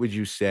that, what would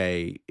you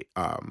say,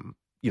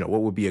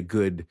 what would be a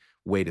good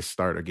way to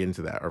start or get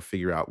into that, or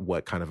figure out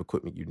what kind of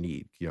equipment you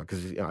need?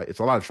 Because it's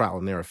a lot of trial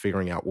and error,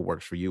 figuring out what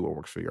works for you, what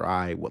works for your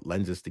eye, what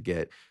lenses to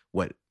get,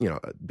 what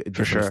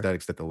different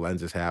aesthetics that the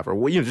lenses have,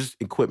 or just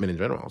equipment in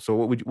general. So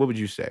what would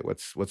you say?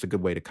 What's a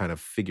good way to kind of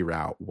figure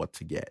out what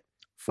to get?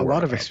 For a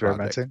lot of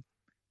experimenting.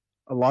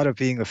 A lot of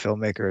being a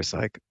filmmaker is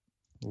like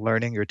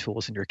learning your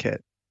tools in your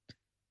kit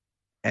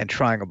and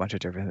trying a bunch of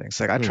different things.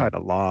 Like I tried a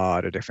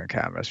lot of different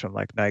cameras, from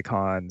like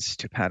Nikons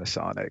to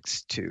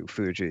Panasonics to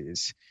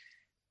Fujis.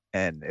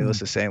 And it was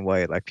the same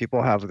way. Like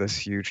people have this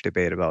huge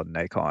debate about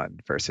Nikon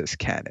versus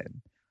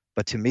Canon.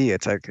 But to me,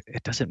 it's like,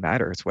 it doesn't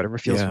matter. It's whatever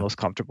feels most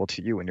comfortable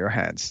to you in your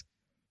hands.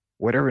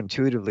 Whatever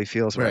intuitively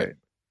feels right.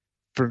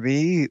 For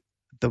me,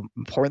 the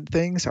important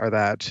things are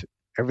that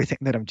everything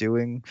that I'm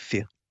doing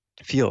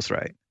feels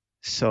right.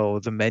 So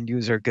the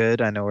menus are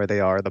good. I know where they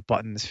are. The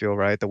buttons feel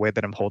right. The way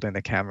that I'm holding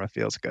the camera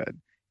feels good.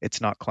 It's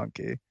not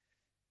clunky.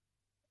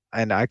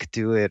 And I could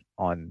do it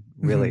on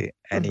really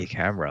any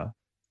camera.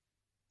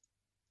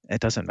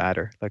 It doesn't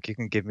matter. Like you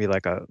can give me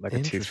like a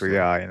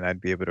T3i and I'd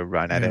be able to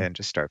run at it and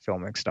just start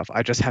filming stuff.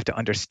 I just have to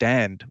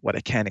understand what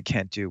I can and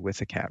can't do with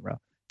the camera.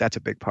 That's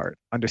a big part.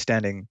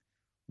 Understanding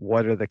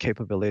what are the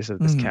capabilities of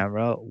this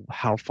camera,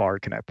 how far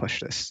can I push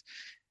this,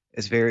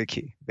 is very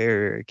key.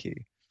 Very, very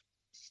key.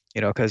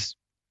 Because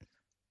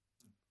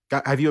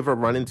have you ever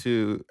run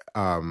into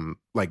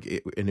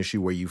like an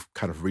issue where you've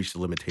kind of reached the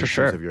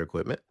limitations of your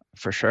equipment?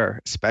 for sure.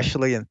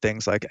 Especially in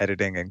things like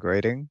editing and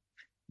grading,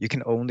 you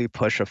can only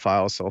push a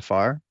file so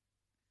far.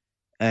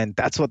 And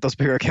that's what those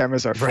bigger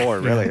cameras are for,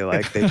 really.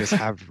 Like they just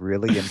have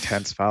really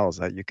intense files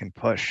that you can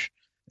push.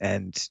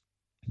 And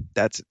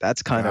that's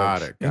kind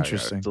of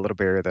interesting. The little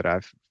barrier that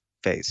I've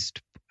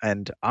faced.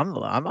 And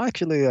I'm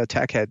actually a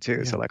tech head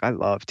too. So like I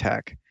love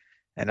tech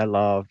and I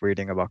love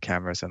reading about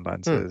cameras and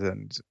lenses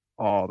and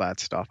all that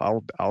stuff.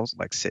 I'll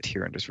like sit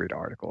here and just read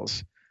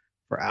articles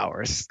for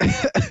hours.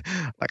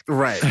 Like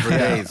for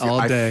days.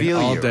 All day. I feel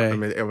all you. day. I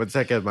mean, I'm a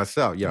tech head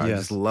myself. Yeah, Yes. I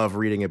just love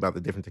reading about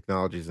the different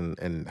technologies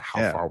and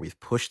how far we've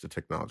pushed the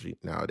technology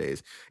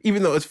nowadays.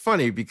 Even though it's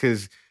funny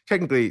because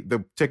technically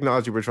the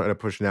technology we're trying to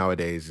push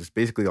nowadays is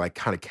basically like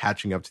kind of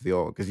catching up to the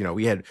old. Because, you know,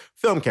 we had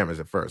film cameras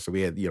at first. So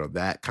we had, you know,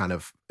 that kind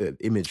of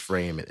image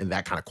frame and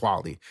that kind of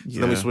quality. So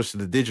then we switched to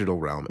the digital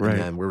realm. And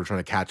then we were trying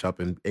to catch up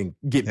and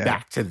get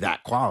back to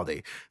that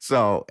quality.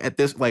 So at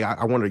this, like,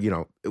 I wonder, you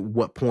know, at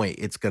what point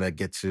it's going to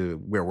get to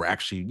where we're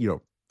actually, you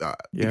know,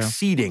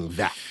 exceeding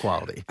that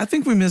quality. I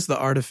think we miss the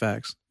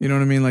artifacts. You know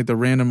what I mean? Like the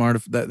random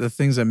the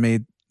things that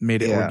made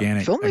it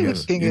organic.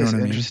 Filmmaking is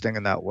interesting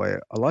in that way.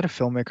 A lot of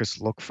filmmakers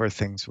look for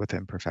things with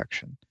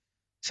imperfection.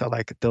 So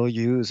like they'll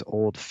use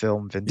old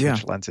film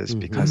vintage lenses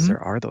because there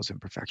are those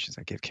imperfections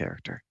that give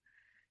character.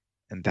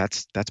 And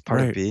that's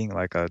part of being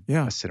like a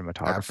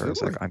cinematographer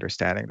is like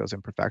understanding those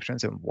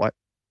imperfections and what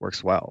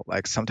works well.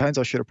 Like sometimes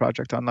I'll shoot a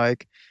project on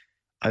like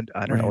I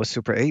don't know, a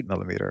Super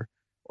 8mm,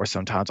 or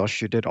sometimes I'll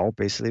shoot it all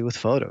basically with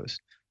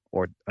photos,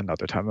 or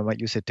another time I might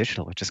use it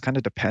digital. It just kind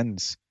of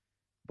depends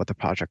what the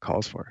project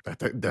calls for.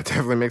 That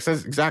definitely makes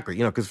sense. Exactly.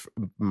 You know, because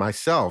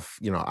myself,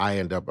 you know,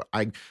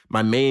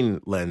 my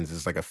main lens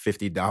is like a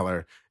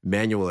 $50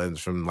 manual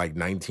lens from like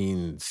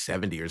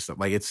 1970 or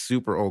something. Like it's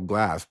super old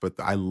glass, but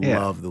I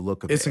love the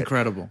look of it. It's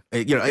incredible.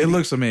 You know, it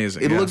looks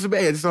amazing. It looks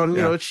amazing. It's on,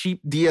 you know,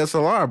 cheap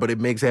DSLR, but it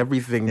makes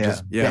everything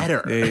just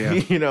better.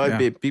 You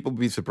know, people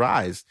be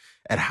surprised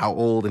at how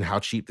old and how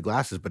cheap the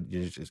glass is, but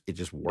it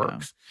just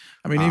works.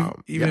 I mean,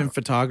 even in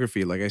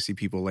photography, like I see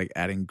people like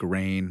adding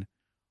grain,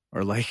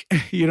 or like,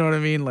 you know what I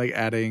mean? Like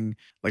adding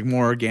like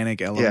more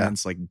organic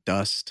elements like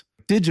dust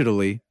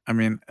digitally. I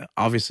mean,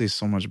 obviously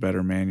so much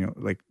better manual,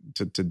 like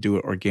to do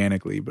it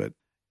organically, but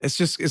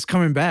it's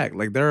coming back.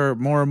 Like there are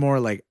more and more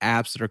like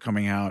apps that are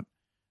coming out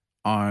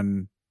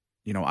on,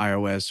 you know,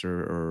 iOS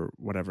or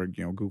whatever,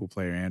 you know, Google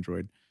Play or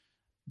Android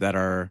that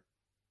are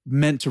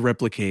meant to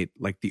replicate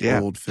like the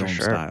old film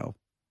style.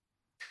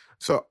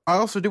 So I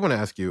also do want to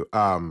ask you,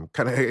 kind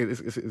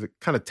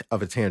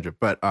of a tangent,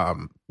 but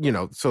you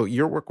know, so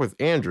your work with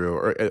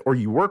Andrew, or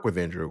you work with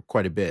Andrew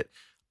quite a bit,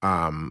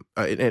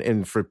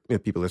 and for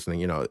people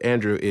listening, you know,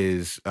 Andrew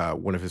is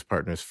one of his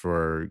partners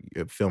for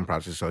film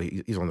projects, so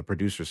he's on the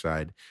producer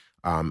side,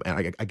 and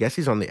I guess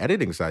he's on the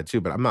editing side too,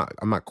 but I'm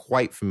not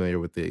quite familiar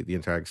with the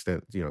entire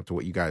extent, you know, to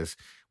what you guys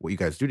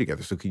do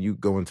together. So can you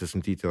go into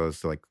some detail as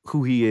to like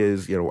who he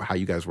is, you know, how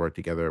you guys work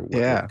together, what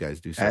you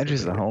guys do?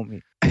 Andrew's the homie.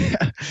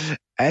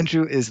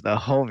 Andrew is the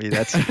homie.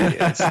 That's who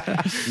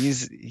he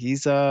is.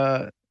 He's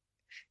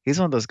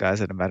one of those guys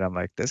that I met. I'm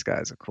like, this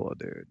guy's a cool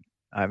dude.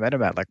 I met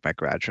him at like my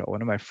grad show.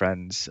 One of my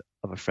friends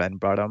of a friend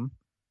brought him,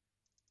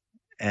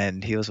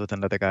 and he was with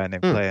another guy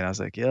named Clay. And I was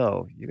like,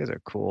 yo, you guys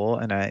are cool.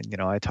 And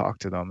I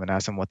talked to them and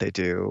asked them what they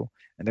do.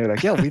 And they're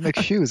like, yo, we make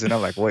shoes. And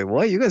I'm like, wait,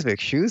 what? You guys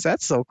make shoes?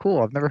 That's so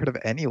cool. I've never heard of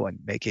anyone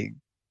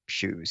making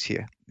shoes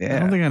here. Yeah. I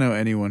don't think I know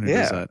anyone who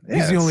does that.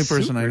 He's the only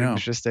person I know.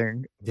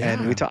 Interesting. Yeah.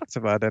 And we talked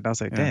about it, and I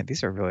was like, damn,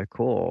 these are really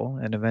cool.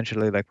 And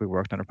eventually, like, we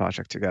worked on a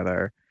project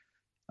together.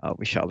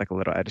 We shot like a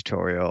little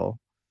editorial,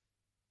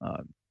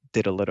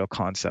 did a little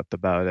concept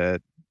about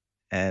it,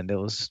 and it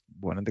was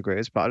one of the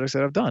greatest projects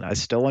that I've done.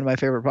 It's still one of my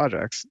favorite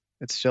projects.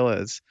 It still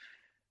is.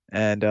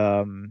 And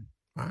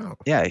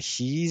yeah,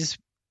 he's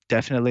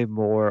definitely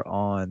more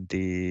on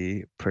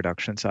the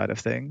production side of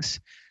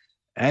things.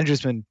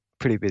 Andrew's been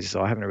pretty busy,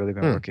 so I haven't really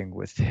been working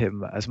with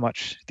him as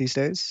much these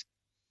days.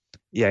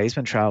 Yeah, he's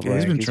been traveling.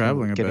 He's been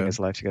traveling, getting his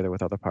life together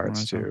with other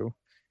parts too.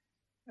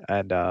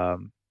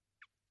 And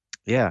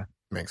yeah,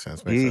 makes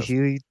sense.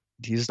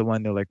 He's the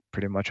one that like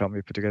pretty much helped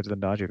me put together the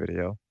Naji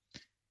video.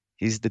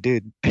 He's the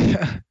dude.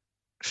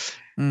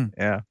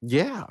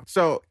 Yeah.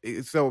 So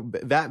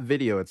that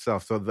video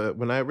itself. So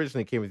when I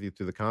originally came with you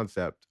through the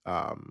concept,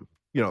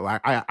 you know,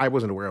 I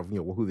wasn't aware of,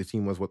 you know, who the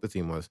team was, what the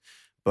team was.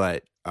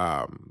 But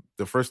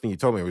the first thing you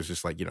told me was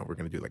just like, you know, we're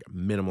going to do like a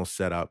minimal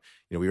setup.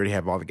 You know, we already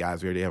have all the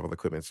guys, we already have all the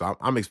equipment. So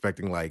I'm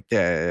expecting like,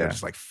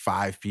 just like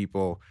 5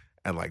 people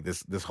and like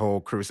this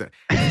whole crew set.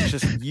 And it's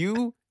just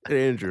you and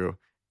Andrew.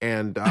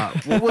 And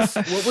what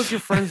was your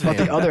friend's name?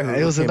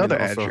 It was another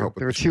Andrew.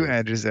 There were 2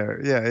 Andrews there.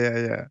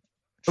 Yeah.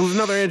 It was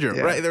another Andrew,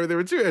 right? There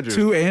were 2 Andrews.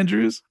 2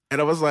 Andrews?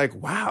 And I was like,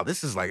 wow,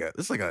 this is like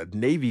a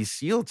Navy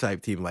SEAL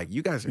type team. Like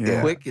you guys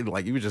are quick and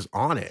like you were just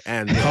on it.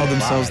 And they call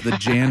themselves the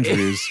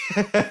Jandrews.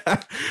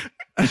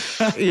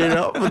 You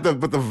know, but the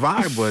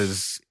vibe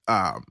was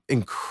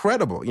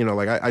incredible. You know,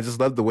 like I just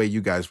loved the way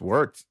you guys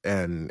worked,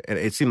 and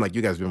it seemed like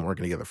you guys have been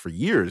working together for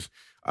years.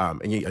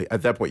 And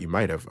at that point you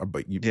might have,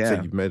 but you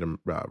said you met him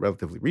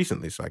relatively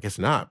recently, so I guess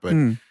not. But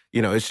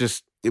it's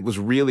just, it was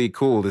really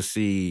cool to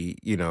see,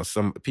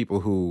 some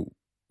people who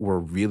were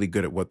really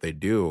good at what they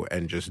do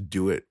and just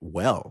do it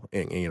well,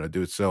 and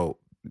do it so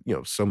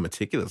so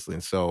meticulously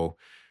and so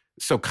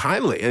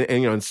kindly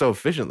and so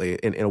efficiently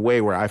in a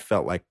way where I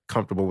felt like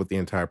comfortable with the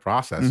entire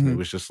process. And it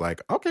was just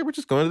like, okay, we're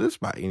just going to this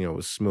spot. It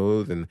was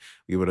smooth, and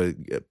we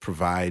would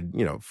provide,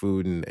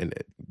 food and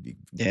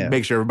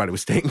make sure everybody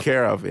was taken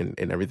care of, and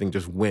everything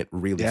just went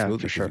really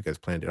smoothly because you guys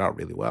planned it out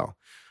really well.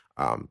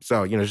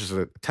 So, it's just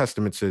a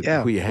testament to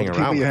who you hang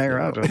around with. You hang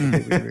around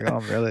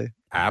with, really.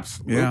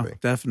 Absolutely. Yeah,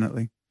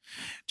 definitely.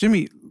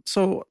 Jimmy,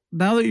 so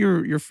now that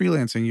you're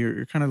freelancing,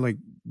 you're kind of like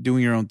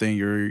doing your own thing,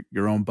 you're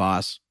your own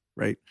boss,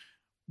 right?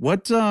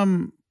 What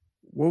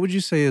would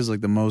you say is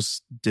like the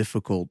most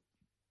difficult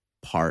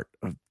part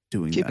of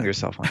doing keeping that?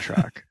 yourself on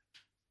track?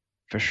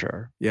 For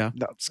sure. Yeah.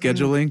 No.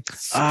 Scheduling.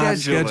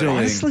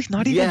 Honestly,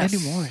 not even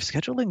anymore.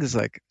 Scheduling is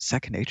like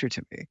second nature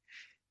to me.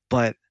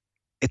 But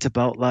it's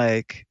about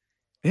like,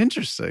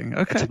 interesting.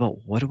 Okay. It's about,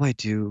 what do I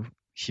do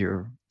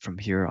here from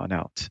here on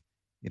out?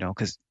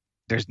 Because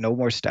there's no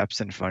more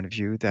steps in front of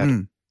you,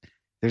 that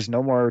there's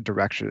no more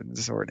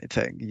directions or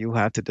anything. You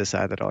have to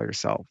decide that all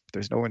yourself.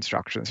 There's no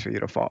instructions for you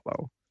to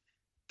follow.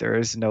 There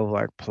is no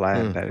like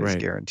plan that is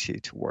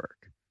guaranteed to work.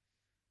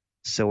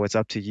 So it's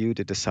up to you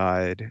to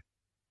decide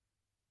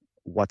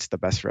what's the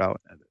best route.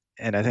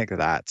 And I think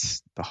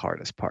that's the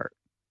hardest part,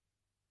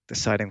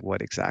 deciding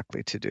what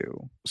exactly to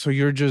do. So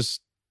you're just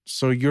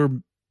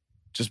creating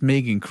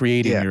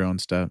your own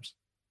steps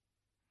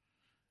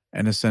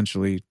and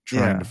essentially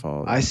trying to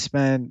follow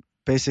that.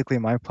 Basically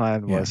my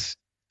plan was,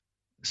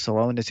 so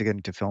I wanted to get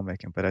into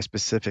filmmaking, but I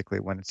specifically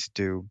wanted to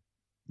do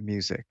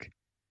music.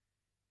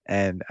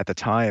 And at the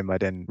time I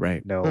didn't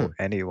know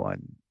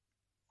anyone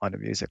on a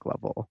music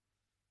level.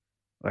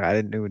 Like I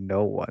didn't know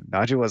no one.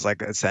 Najee was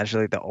like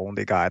essentially the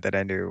only guy that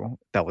I knew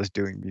that was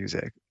doing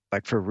music,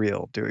 like for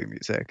real doing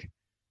music.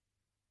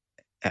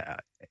 I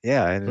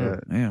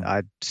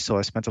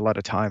spent a lot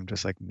of time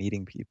just like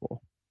meeting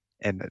people,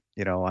 and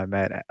I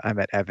met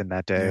Evan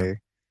that day.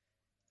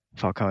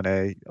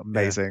 Falcone,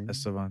 amazing,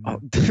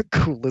 the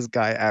coolest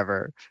guy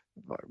ever.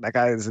 That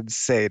guy is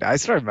insane. I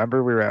still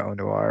remember we were at Au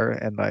Noir,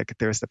 and like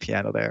there was the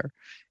piano there,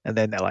 and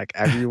then like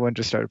everyone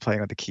just started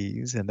playing on the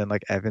keys, and then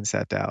like Evan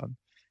sat down,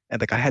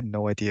 and like I had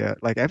no idea.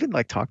 Like Evan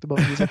like talked about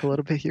music a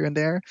little bit here and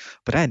there,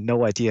 but I had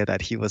no idea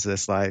that he was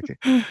this like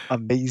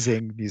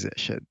amazing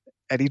musician,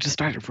 and he just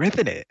started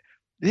ripping it.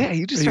 Yeah,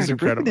 he just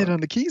started ripping it on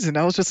the keys, and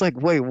I was just like,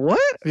 "Wait,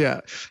 what?" Yeah,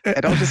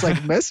 and I was just like,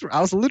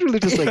 I was literally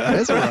just like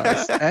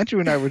mesmerized. Andrew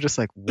and I were just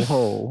like,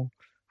 "Whoa,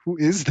 who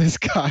is this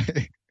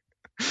guy?"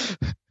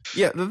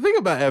 Yeah, the thing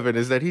about Evan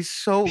is that he's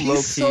so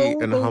low-key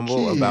and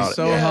humble about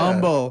it.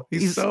 Humble.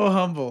 He's so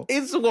humble.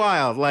 It's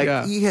wild.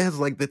 Like, he has,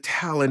 like, the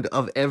talent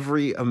of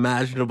every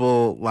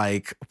imaginable,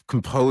 like,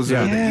 composer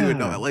that you would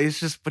know. Like, it's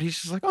just, but he's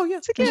just like, oh, yeah.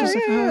 It's like,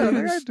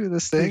 I do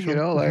this thing,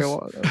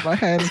 like, my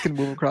hands can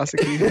move across the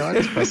key. I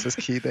just press this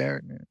key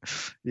there.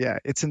 Yeah,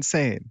 it's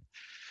insane.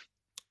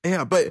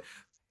 Yeah, but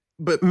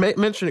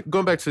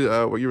going back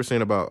to what you were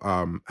saying about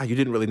how you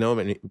didn't really know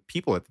many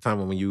people at the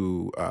time when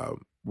you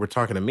were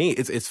talking to me,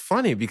 it's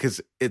funny because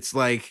it's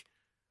like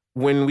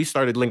when we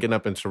started linking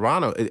up in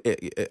Toronto,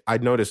 I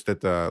noticed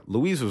that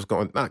Louise was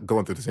not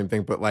going through the same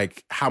thing, but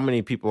like how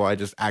many people I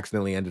just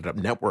accidentally ended up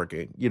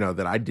networking,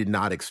 that I did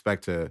not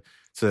expect to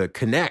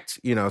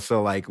connect,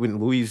 So like when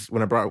we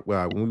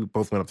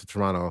both went up to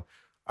Toronto,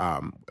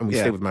 and we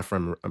stayed with my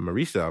friend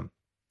Marisa.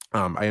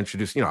 I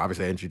introduced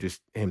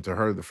him to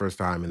her the first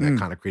time, and that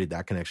kind of created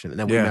that connection. And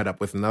then we met up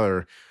with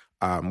another.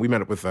 We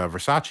met up with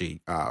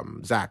Versace,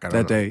 Zach.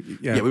 Day.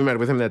 Yeah, we met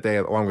with him that day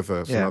along with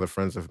some other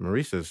friends of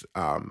Marisa's.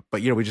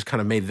 But we just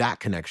kind of made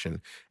that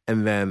connection.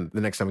 And then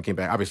the next time we came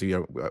back, obviously,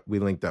 we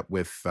linked up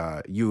with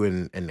you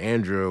and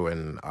Andrew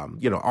and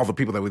all the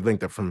people that we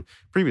linked up from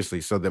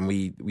previously. So then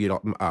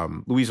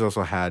Louise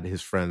also had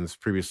his friends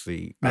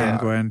previously,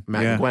 Matt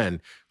and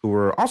Gwen, who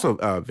were also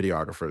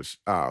videographers.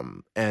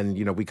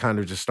 And we kind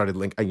of just started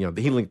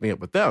he linked me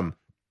up with them,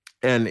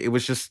 and it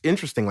was just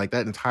interesting. Like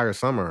that entire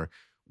summer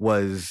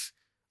was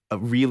it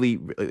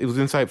was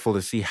insightful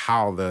to see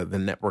how the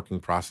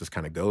networking process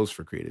kind of goes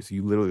for creatives.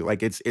 You literally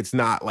it's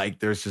not like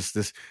there's just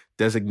this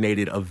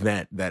designated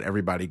event that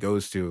everybody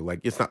goes to.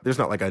 Like there's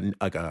not like a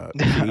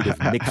creative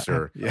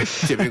mixer.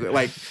 Typically,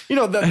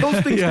 those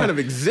things kind of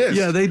exist.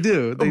 Yeah, they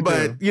do.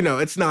 But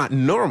it's not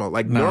normal.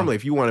 Like normally,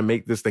 if you want to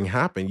make this thing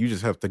happen, you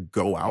just have to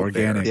go out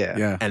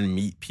there and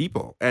meet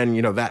people. And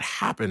that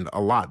happened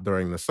a lot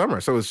during the summer.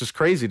 So it's just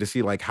crazy to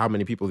see like how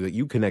many people that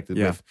you connected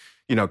with.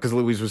 Because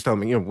Louise was telling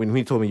me, when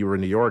he told me you were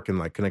in New York and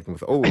like connecting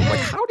with Olu, like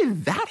how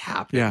did that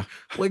happen? Yeah,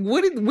 like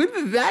when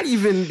did that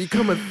even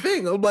become a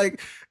thing? I'm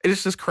like,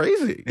 it's just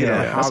crazy.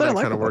 How that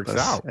kind of works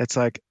out. It's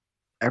like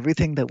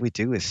everything that we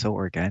do is so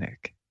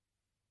organic,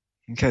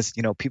 because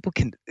people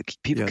can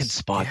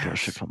spot your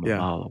shit from a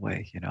mile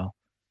away.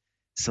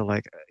 So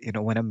like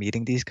when I'm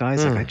meeting these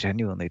guys, like I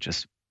genuinely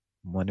just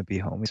want to be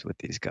homies with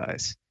these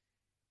guys,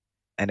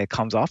 and it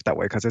comes off that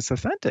way because it's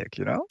authentic,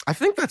 you know? I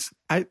think that's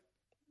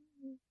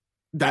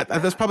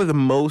probably the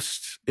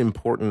most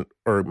important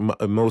or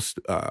most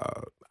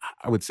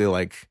I would say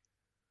like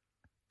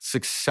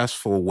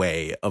successful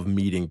way of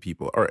meeting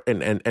people, or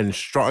and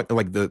strong,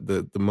 like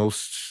the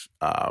most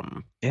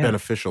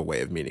beneficial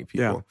way of meeting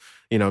people.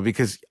 You know,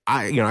 because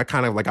I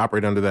kind of like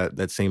operate under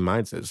that same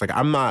mindset. It's like,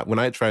 I'm not, when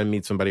I try to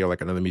meet somebody or like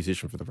another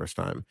musician for the first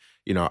time,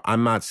 you know,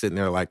 I'm not sitting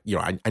there like, you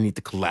know, I need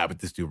to collab with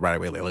this dude right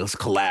away. Like, let's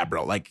collab,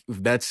 bro. Like,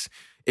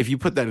 if you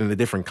put that in a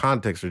different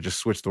context or just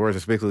switch the words,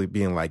 it's basically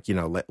being like, you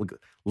know,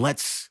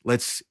 let's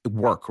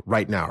work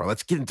right now, or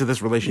let's get into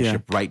this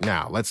relationship right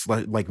now. Let's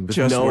like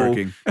just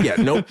working.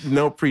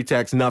 no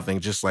pretext, nothing.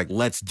 Just like,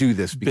 let's do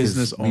this because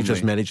Business we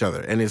just met each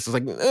other. And it's just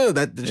like,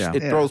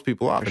 it throws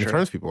people off, and it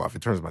turns people off.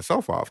 It turns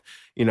myself off,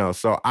 you know.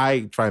 So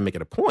I try and make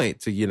it a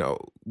point to, you know,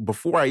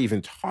 before I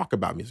even talk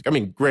about music. I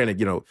mean, granted,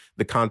 you know,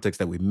 the context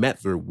that we met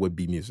through would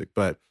be music,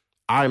 but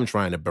I'm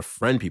trying to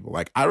befriend people.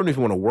 Like, I don't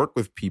even want to work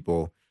with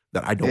people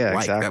that I don't like.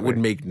 Exactly. That would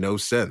make no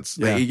sense.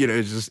 Yeah. Like, you know,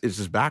 it's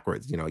just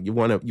backwards. You know, you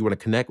want to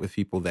connect with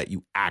people that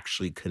you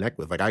actually connect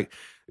with. Like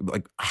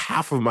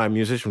half of my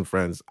musician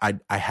friends, I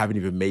haven't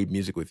even made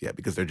music with yet,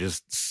 because they're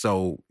just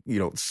so, you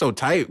know, so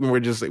tight. We're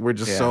just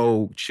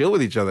so chill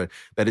with each other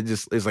that it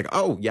just is like,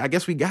 oh yeah, I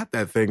guess we got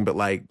that thing. But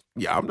like,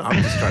 yeah, I'm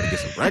just trying to get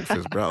some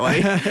breakfast, bro.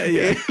 Like,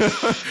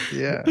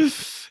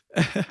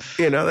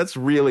 you know, it's a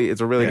really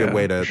good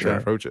way to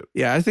approach it.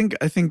 Yeah, I think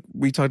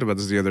we talked about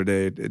this the other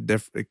day.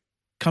 It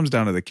comes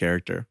down to the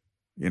character,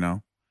 you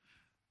know,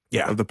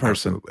 of the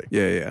person.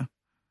 Absolutely.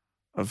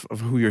 Of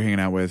who you're hanging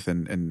out with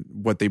and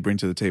what they bring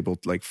to the table,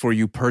 like for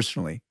you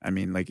personally. I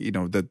mean, like, you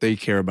know, that they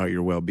care about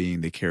your well-being,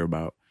 they care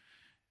about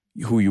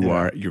who you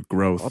are, your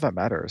growth. All that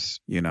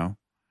matters, you know.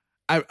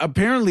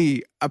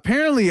 Apparently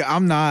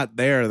I'm not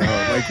there though,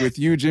 like with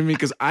you, Jimmy,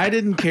 because I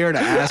didn't care to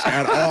ask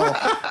at all.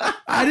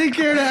 I didn't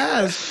care to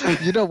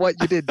ask. You know what?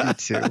 You didn't need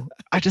to.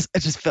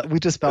 We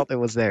just felt it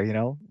was there, you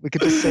know? We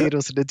could just say it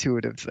was an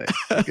intuitive thing.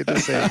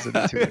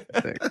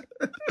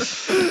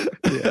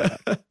 Yeah.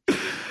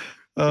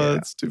 Oh,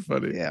 that's too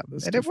funny. Yeah.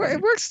 And it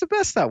works the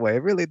best that way.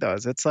 It really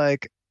does. It's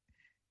like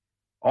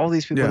all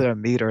these people that I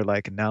meet are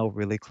like now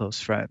really close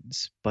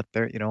friends, but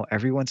they're, you know,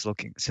 everyone's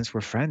looking, since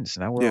we're friends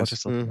now, we're all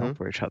just looking out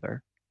for each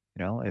other.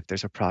 You know, if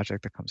there's a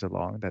project that comes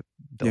along, that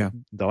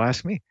they'll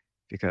ask me,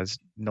 because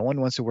no one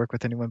wants to work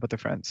with anyone but their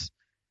friends.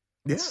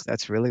 Yeah.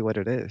 That's really what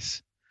it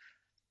is.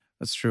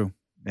 That's true.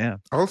 Yeah.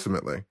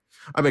 Ultimately.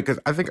 I mean, because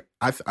I think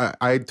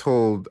I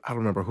told, I don't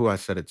remember who I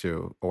said it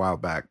to a while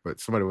back, but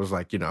somebody was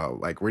like, you know,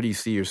 like, where do you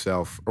see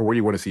yourself, or where do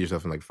you want to see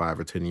yourself in like 5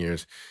 or 10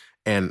 years?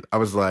 And I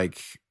was like,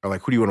 who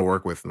do you want to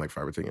work with in like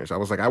 5 or 10 years? I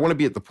was like, I want to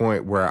be at the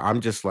point where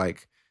I'm just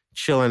like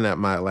chilling at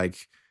my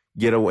like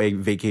getaway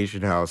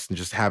vacation house and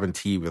just having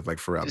tea with like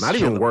Pharrell. Not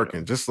even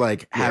working, just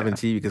like having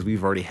tea, because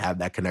we've already had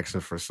that connection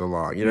for so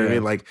long. You know what I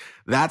mean? Like,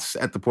 that's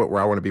at the point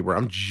where I want to be, where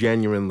I'm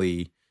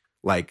genuinely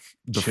like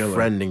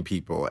befriending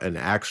people and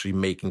actually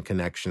making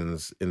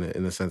connections in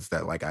the sense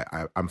that like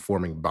I'm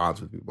forming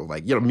bonds with people.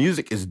 Like, you know,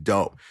 music is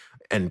dope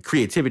and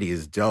creativity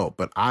is dope,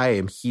 but I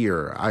am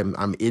here.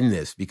 I'm in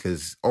this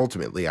because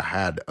ultimately I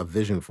had a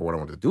vision for what I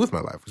wanted to do with my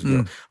life. You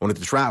know, I wanted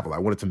to travel. I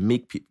wanted to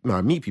meet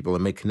people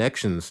and make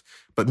connections,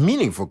 but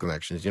meaningful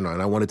connections, you know,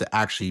 and I wanted to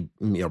actually,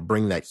 you know,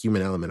 bring that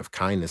human element of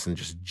kindness and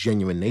just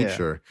genuine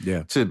nature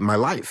to my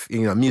life.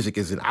 You know, music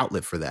is an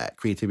outlet for that.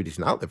 Creativity is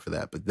an outlet for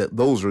that. But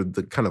those are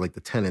the kind of like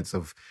the tenets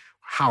of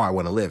how I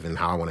want to live and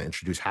how I want to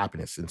introduce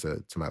happiness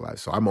into my life.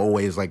 So I'm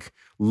always like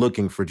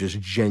looking for just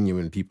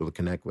genuine people to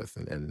connect with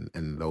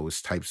and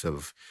those types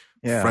of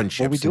friendships.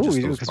 Well, we do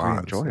because we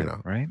enjoy it,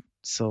 right?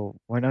 So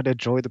why not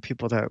enjoy the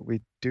people that we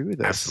do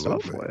this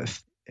stuff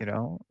with? You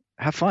know,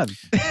 have fun.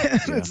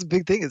 That's a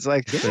big thing. It's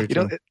like, you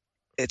know,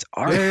 it's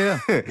art.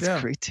 It's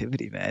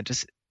creativity, man.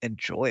 Just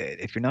enjoy it.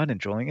 If you're not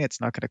enjoying it, it's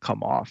not going to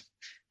come off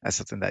as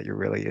something that you're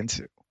really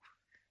into.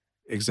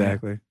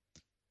 Exactly.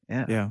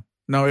 Yeah.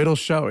 No, it'll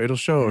show. It'll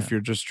show if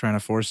you're just trying to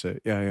force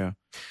it. Yeah.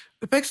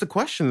 It begs the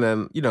question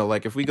then, you know,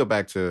 like if we go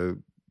back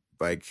to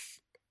like,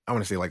 I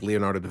want to say like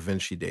Leonardo da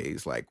Vinci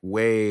days, like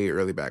way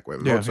early back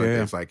when Mozart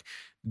days, like,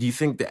 do you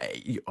think that,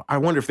 I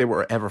wonder if they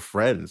were ever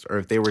friends or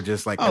if they were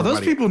just like,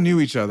 those people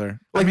knew each other.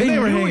 Like, I mean, they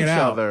were hanging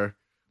out. Other,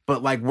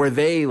 but like, were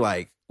they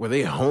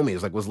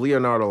homies? Like, was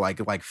Leonardo like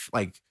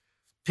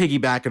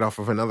piggybacking off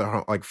of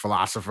another like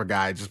philosopher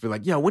guy, just be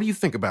like, yeah, what do you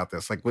think about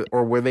this? Like,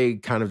 or were they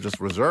kind of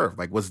just reserved?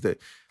 Like,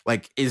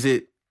 is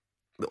it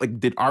like,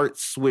 did art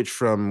switch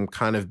from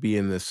kind of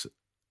being this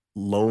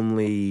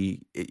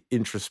lonely,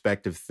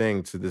 introspective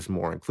thing to this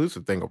more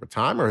inclusive thing over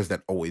time, or has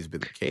that always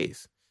been the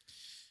case?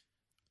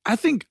 I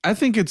think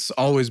it's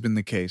always been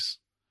the case,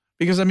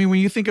 because I mean, when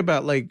you think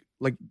about like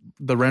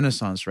the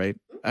Renaissance, right?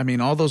 I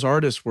mean, all those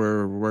artists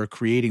were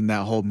creating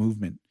that whole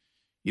movement.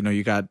 You know,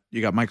 you got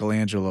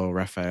Michelangelo,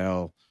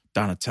 Raphael,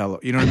 Donatello.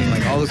 You know what I mean?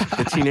 Like all this,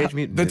 the Teenage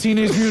Mutant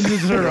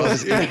Ninja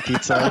Turtles,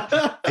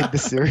 pizza in the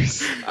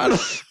series.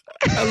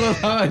 I love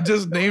how I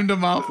just named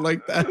them off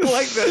like that.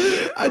 Like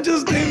that. I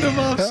just named them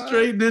off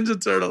straight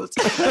Ninja Turtles.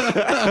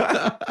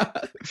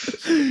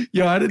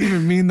 Yo, I didn't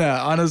even mean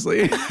that,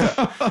 honestly.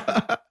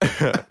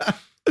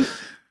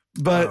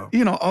 But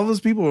you know, all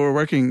those people were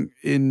working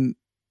in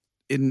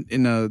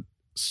a,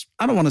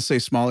 I don't want to say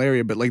small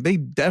area, but like they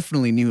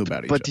definitely knew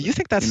about each other. But do you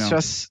think that's you know?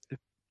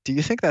 do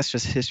you think that's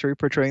just history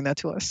portraying that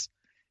to us?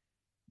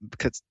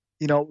 Because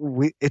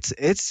it's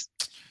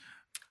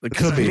It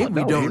could be.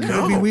 We don't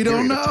know. Maybe we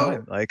don't period of know.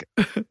 time. Like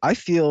I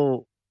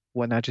feel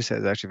what Nacho said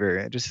is actually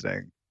very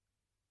interesting.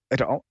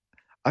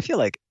 I feel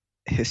like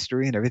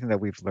history and everything that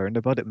we've learned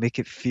about it make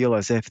it feel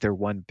as if they're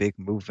one big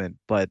movement,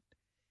 but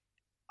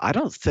I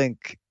don't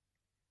think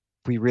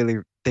they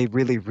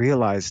really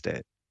realized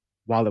it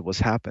while it was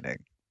happening.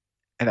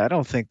 And I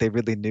don't think they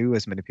really knew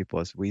as many people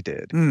as we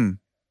did. Mm.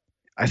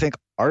 I think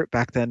art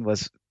back then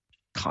was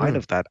kind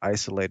of that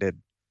isolated,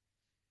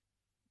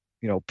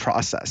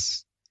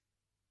 process.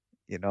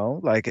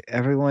 Like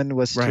everyone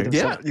was to Right.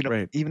 themselves, Yeah,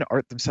 right. even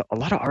art themselves. A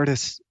lot of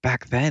artists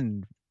back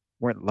then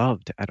weren't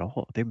loved at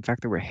all. In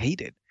fact, they were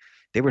hated.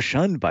 They were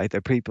shunned by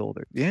the people.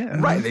 Yeah.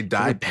 Right. They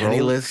died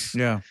penniless.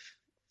 Yeah.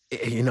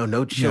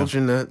 No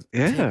children to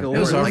take Yeah. over. It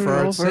was all Like, for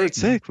all art's for art's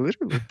sake. sake.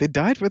 Literally. They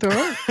died for their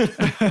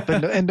art.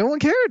 And no one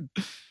cared.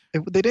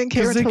 They didn't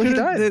care 'Cause they until he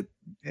couldn't- died.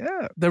 they-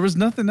 Yeah. There was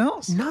nothing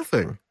else.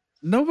 Nothing.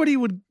 Nobody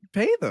would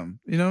pay them.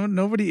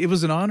 Nobody. It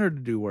was an honor to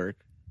do work.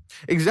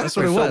 Exactly. That's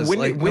what it So was.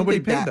 Like, nobody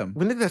paid them.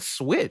 When did that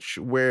switch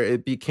where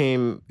it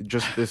became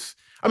just this?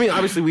 I mean,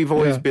 obviously, we've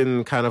always Yeah.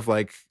 been kind of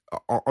like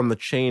on the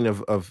chain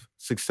of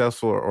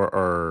successful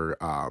or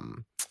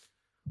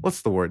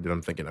what's the word that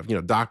I'm thinking of?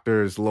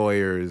 Doctors,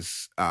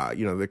 lawyers,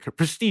 the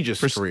prestigious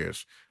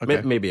careers.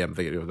 Okay. Maybe I'm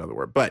thinking of another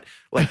word, but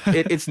like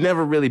it's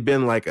never really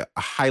been like a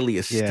highly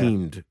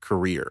esteemed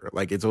career.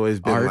 Like it's always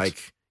been Art?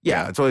 like,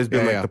 it's always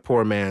been Yeah, like yeah. the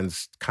poor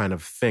man's kind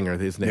of thing or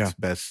his next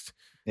best.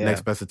 Yeah.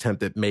 Next best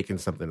attempt at making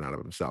something out of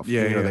himself.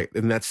 Yeah, yeah.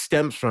 And that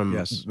stems from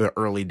Yes. the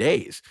early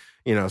days.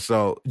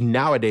 So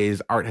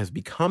nowadays art has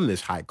become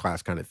this high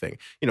class kind of thing.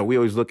 We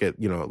always look at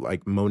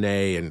like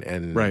Monet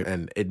and Right.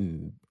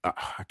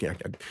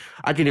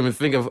 I can't even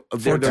think of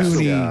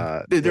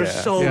Fortuny.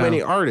 there's so Yeah.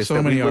 many artists So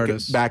that many we look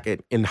artists. back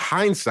at in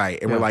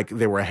hindsight and we're Yeah. like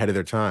they were ahead of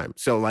their time.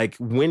 So like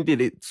when did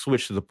it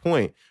switch to the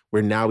point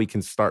where now we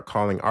can start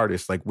calling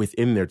artists like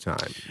within their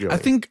time? I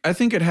think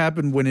it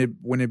happened when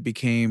it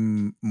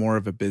became more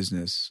of a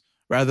business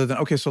rather than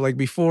okay. So like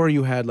before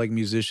you had like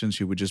musicians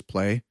who would just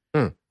play,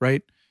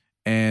 right?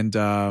 And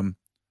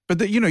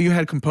but you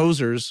had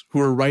composers who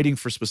were writing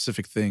for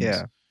specific things.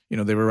 Yeah.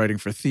 They were writing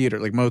for theater,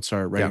 like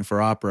Mozart writing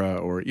for opera,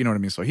 or you know what I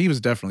mean. So he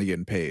was definitely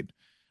getting paid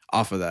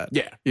off of that.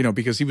 Yeah.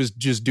 Because he was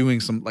just doing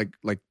some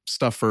like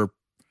stuff for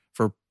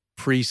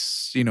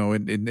priests, in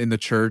the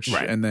church,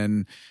 Right. and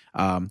then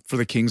for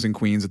the kings and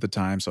queens at the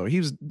time. So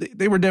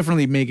they were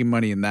definitely making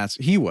money, and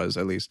he was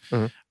at least.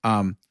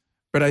 Mhm.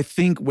 But I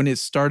think when it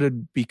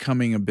started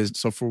becoming a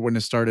business,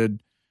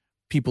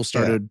 people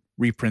started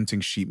reprinting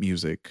sheet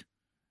music,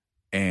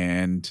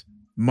 and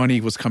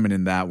money was coming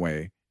in that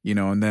way,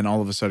 and then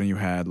all of a sudden you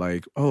had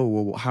like, oh,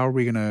 well, how are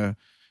we gonna,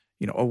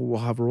 we'll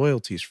have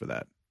royalties for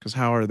that. Because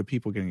how are the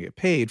people going to get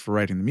paid for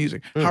writing the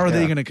music? How are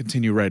they going to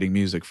continue writing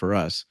music for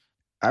us?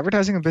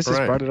 Advertising and business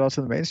Right. brought it all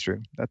to the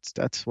mainstream.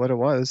 That's what it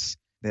was.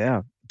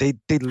 Yeah. They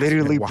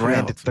literally wild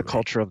branded to the me.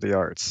 culture of the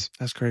arts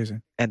That's crazy.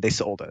 and they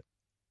sold it.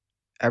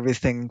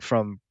 Everything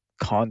from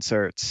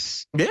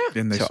concerts Yeah.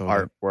 And they to sold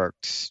it.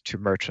 artworks to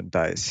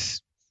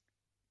merchandise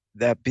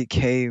that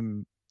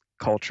became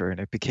culture and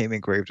it became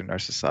engraved in our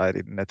society.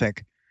 And I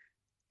think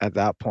at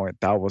that point,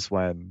 that was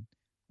when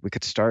we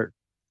could start,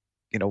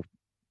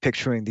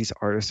 picturing these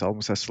artists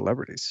almost as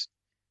celebrities.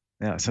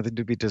 Yeah, something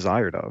to be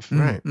desired of.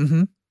 Right.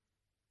 Mm-hmm.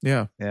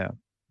 Yeah. Yeah.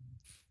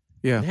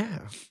 Yeah. Yeah.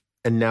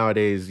 And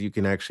nowadays, you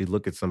can actually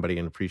look at somebody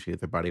and appreciate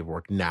their body of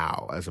work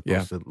now, as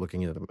opposed to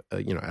looking at them,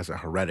 as a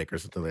heretic or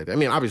something like that. I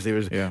mean, obviously,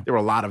 there were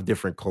a lot of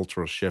different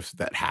cultural shifts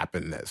that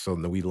happened. So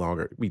we no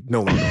longer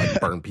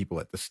like burn people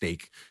at the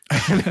stake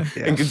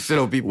and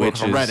consider people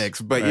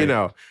heretics. But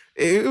right.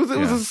 it was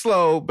a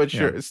slow but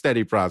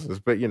steady process.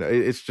 But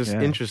it's just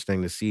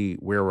interesting to see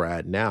where we're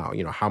at now.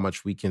 How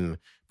much we can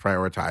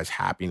prioritize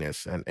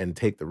happiness and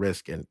take the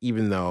risk. And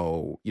even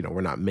though we're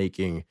not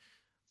making.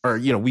 Or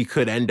we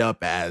could end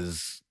up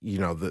as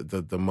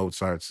the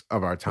Mozarts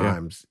of our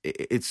times.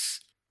 It's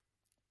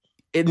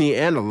in the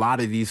end, a lot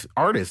of these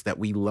artists that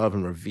we love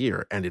and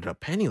revere ended up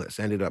penniless,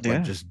 ended up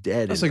like just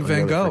dead. That's like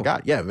Van Gogh.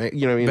 Forgot. Yeah,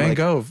 you know what I mean. Van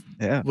Gogh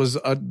was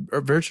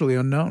virtually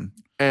unknown,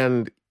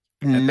 and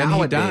then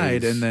nowadays, he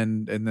died,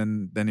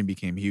 and then he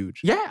became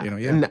huge. Yeah,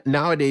 And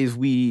nowadays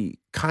we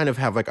kind of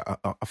have like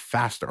a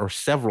faster or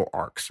several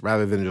arcs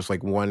rather than just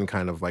like one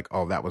kind of like,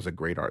 oh, that was a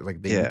great art.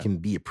 Like they can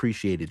be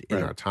appreciated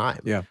in our time.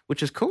 Yeah,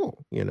 which is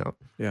cool.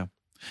 Yeah.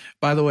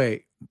 By the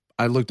way,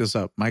 I looked this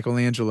up.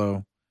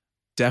 Michelangelo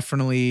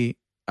definitely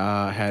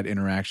had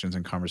interactions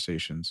and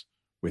conversations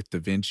with Da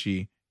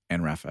Vinci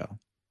and Raphael.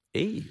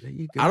 Hey, there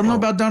you go. I don't know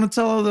about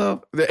Donatello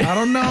though. I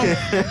don't know.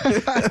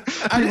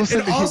 People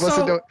said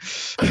that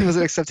he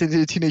wasn't accepted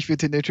into Teenage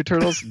Mutant Ninja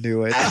Turtles.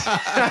 Knew it.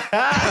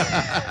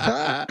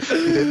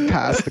 He didn't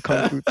pass the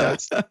Kung Fu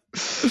test.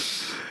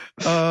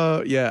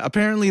 Yeah.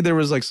 Apparently there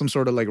was like some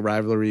sort of like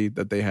rivalry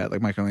that they had,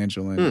 like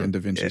Michelangelo and Da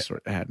Vinci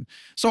sort of had.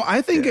 So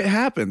I think it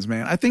happens,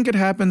 man. I think it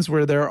happens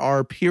where there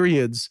are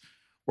periods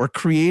where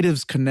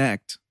creatives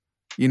connect,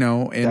 you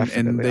know,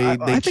 and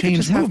they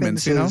change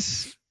movements, you know.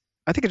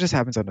 I think it just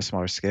happens on a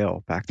smaller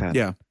scale back then.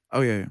 Yeah. Oh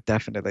yeah.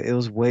 Definitely. It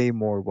was way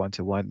more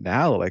one-to-one.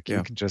 Now, like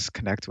you can just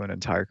connect to an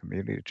entire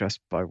community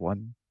just by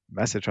one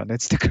message on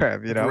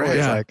Instagram, you know? Right.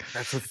 It's like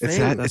that's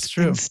it's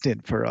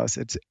instant for us.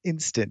 It's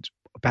instant.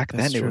 Back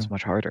then it was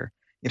much harder.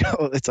 You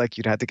know, it's like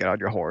you'd have to get on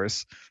your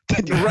horse.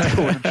 Then you have to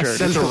go to church.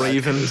 Send a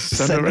raven.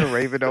 Send a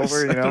raven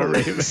over, you know,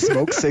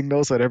 smoke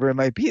signals, whatever it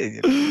might be.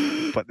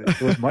 But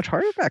it was much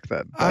harder back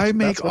then. I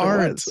make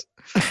art.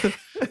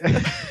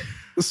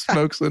 The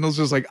smoke signal's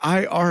just like,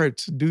 I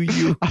art, do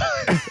you?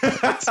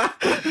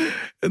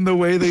 And the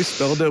way they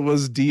spelled it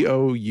was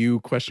DOU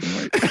question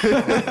mark.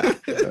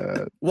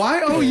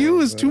 Why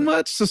OU is too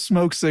much to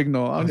smoke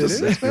signal? I'm just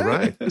saying. You're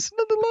right. It's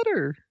another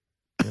letter.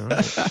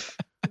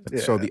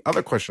 So the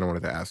other question I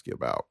wanted to ask you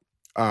about,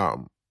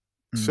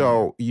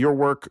 so your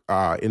work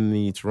in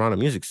the Toronto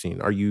music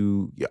scene,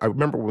 I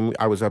remember when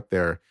I was up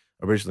there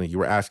originally, you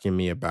were asking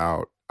me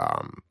about,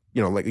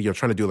 you know, like you're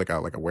trying to do like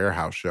a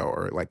warehouse show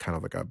or like kind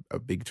of like a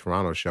big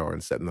Toronto show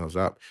and setting those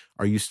up.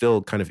 Are you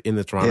still kind of in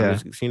the Toronto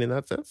music scene in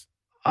that sense?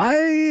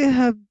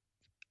 I'm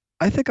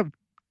kind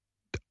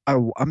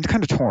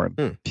of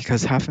torn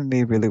because half of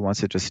me really wants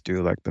to just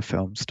do like the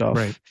film stuff.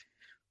 Right.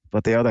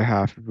 But the other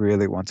half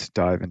really wants to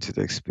dive into the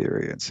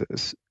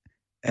experiences.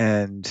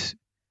 And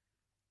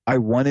I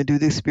want to do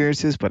the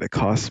experiences, but it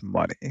costs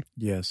money.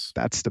 Yes.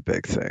 That's the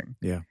big thing.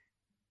 Yeah.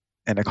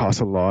 And it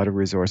costs a lot of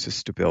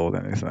resources to build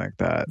anything like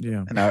that.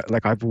 Yeah. And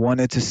I've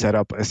wanted to set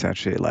up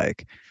essentially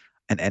like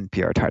an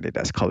NPR Tiny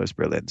Desk Colors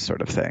Brilliance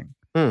sort of thing.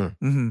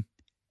 Mm-hmm.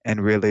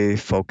 And really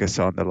focus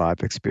on the live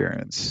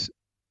experience.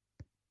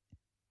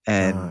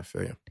 And I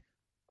feel you.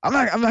 I'm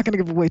not going to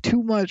give away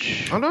too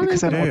much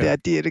because I don't want the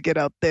idea to get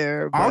out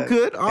there. All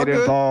good. It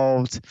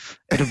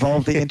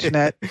involved the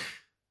internet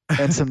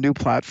and some new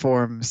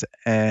platforms,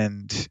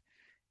 and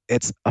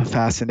it's a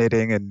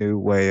fascinating and new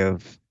way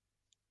of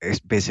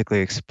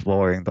basically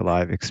exploring the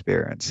live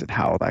experience and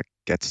how that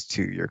gets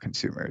to your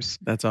consumers.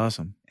 That's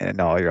awesome.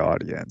 And all your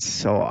audience.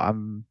 So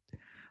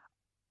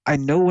I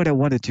know what I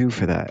want to do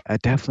for that. I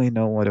definitely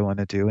know what I want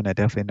to do, and I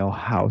definitely know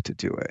how to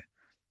do it.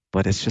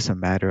 But it's just a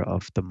matter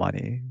of the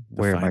money.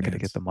 Where am I going to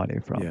get the money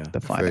from? Yeah.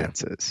 The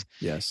finances.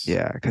 Yes.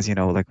 Yeah, because you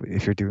know, like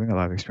if you're doing a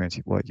live experience,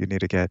 what you need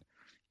to get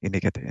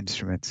the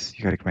instruments.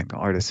 You got to bring the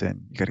artist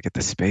in. You got to get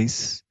the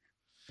space.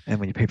 And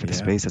when you pay for the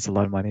space, that's a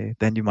lot of money.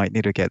 Then you might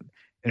need to get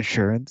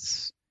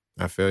insurance.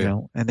 I feel you.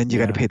 Know, and then you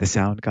got to pay the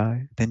sound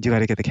guy. Then you got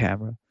to get the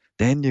camera.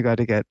 Then you got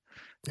to get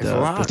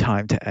the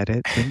time to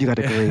edit. Then you got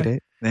to grade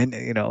it. Then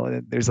you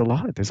know, there's a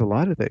lot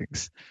of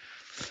things.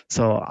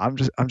 So I'm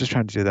just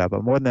trying to do that.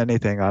 But more than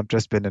anything, I've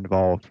just been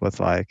involved with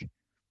like,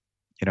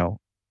 you know,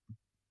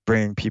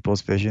 bringing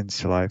people's visions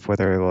to life,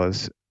 whether it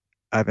was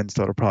Evan's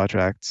little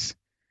projects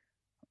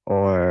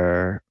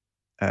or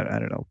I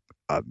don't know,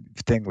 a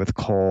thing with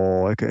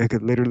Cole. It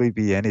could literally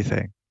be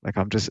anything. Like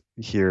I'm just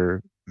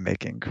here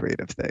making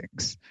creative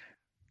things.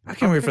 I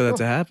can't wait for that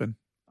to happen.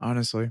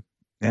 Honestly.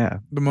 Yeah.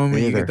 The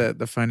moment you get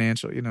the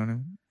financial, you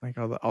know, like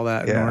all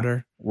that in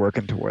order,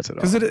 working towards it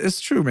all. Because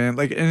it's true, man.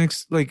 Like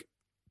like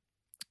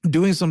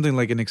doing something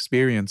like an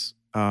experience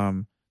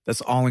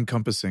that's all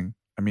encompassing.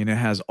 I mean, it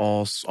has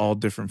all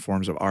different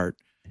forms of art.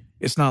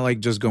 It's not like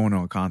just going to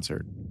a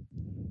concert.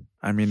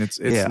 I mean, it's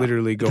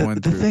literally going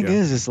the through. The thing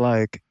is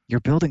like you're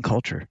building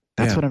culture.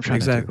 That's what I'm trying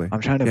to do.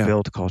 I'm trying to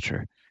build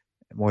culture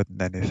more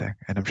than anything.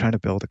 And I'm trying to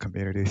build a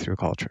community through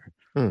culture.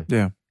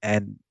 Yeah.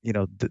 And, you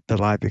know, the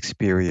live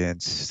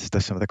experience,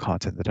 some of the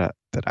content that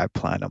I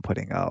plan on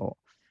putting out,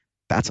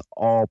 that's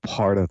all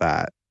part of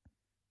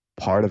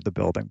the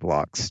building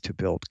blocks to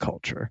build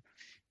culture.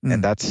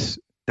 And that's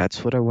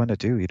what I want to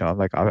do. You know, I'm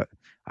like, I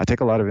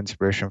take a lot of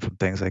inspiration from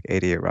things like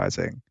 88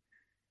 Rising,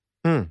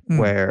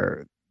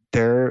 where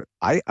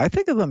I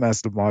think of them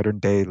as the modern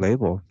day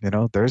label. You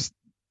know, there's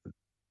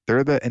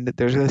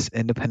this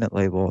independent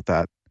label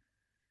that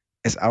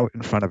is out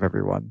in front of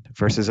everyone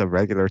versus a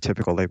regular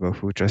typical label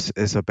who just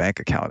is a bank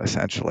account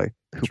essentially,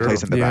 who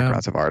plays in the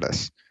backgrounds of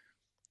artists.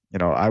 You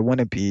know, I want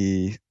to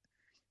be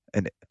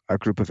a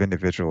group of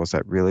individuals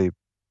that really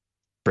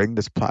bring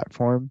this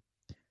platform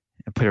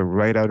and put it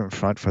right out in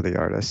front for the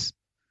artists.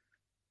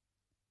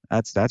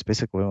 That's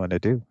basically what I want to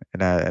do.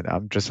 And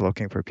I'm just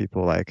looking for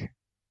people like,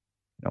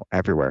 you know,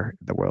 everywhere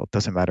in the world.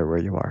 Doesn't matter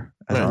where you are.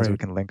 As long as we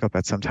can link up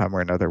at some time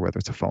or another, whether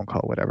it's a phone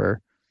call,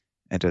 whatever,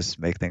 and just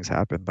make things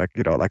happen. Like,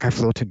 you know, like I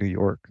flew to New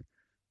York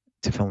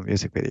to film a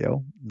music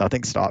video.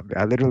 Nothing stopped me.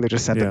 I literally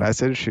just sent a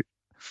message,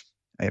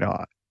 you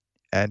know,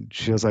 and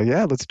she was like,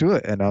 yeah, let's do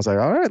it. And I was like,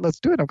 all right, let's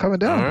do it. I'm coming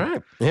down. All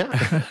right.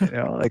 Yeah. You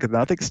know, like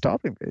nothing's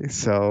stopping me.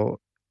 So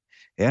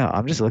yeah,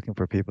 I'm just looking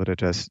for people to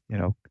just, you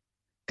know,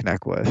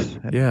 connect with.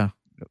 And Yeah.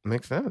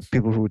 Makes sense.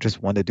 people who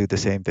just want to do the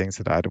same things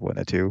that I'd want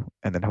to do,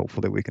 and then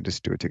hopefully we can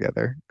just do it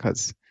together.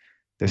 Because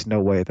there's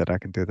no way that I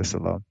can do this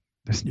alone.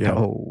 There's Yeah.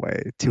 no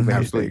way. Too many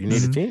Absolutely. You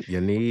things. need a team.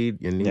 You need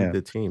Yeah.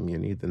 the team. You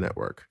need the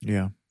network.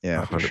 Yeah.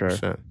 Yeah, for sure.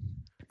 100%.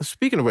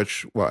 Speaking of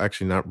which, well,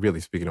 actually, not really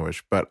speaking of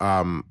which, but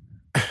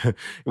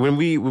when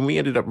we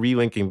ended up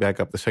relinking back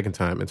up the second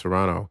time in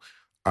Toronto,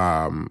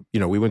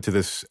 we went to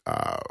this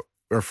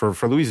or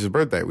for Louise's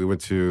birthday, we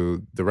went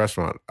to the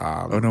restaurant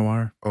Au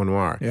Noir. Au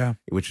Noir, Yeah.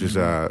 which is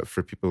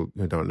for people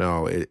who don't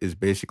know, it is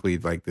basically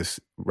like this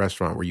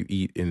restaurant where you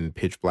eat in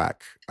pitch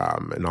black,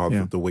 and all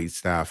Yeah. the wait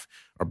staff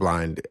are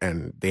blind,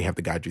 and they have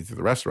to guide you through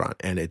the restaurant,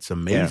 and it's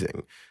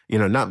amazing.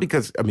 Not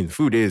because the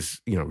food is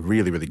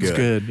really really It's good,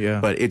 good. Yeah.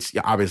 but it's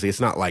obviously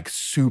it's not like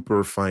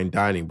super fine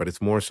dining, but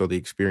it's more so the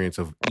experience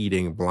of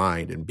eating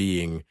blind and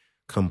being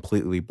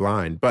completely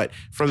blind. But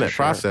from For that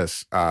sure.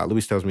 process,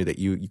 Luis tells me that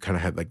you kind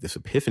of had like this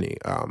epiphany.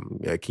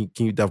 Can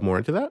you delve more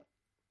into that?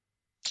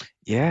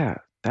 Yeah,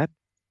 that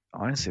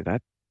honestly,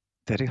 that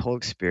whole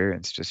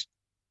experience just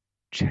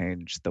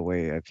changed the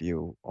way I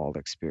view all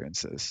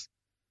experiences.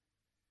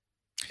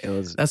 It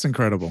was That's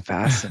incredible.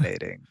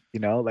 fascinating.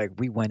 Like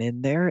we went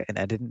in there and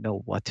I didn't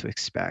know what to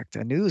expect.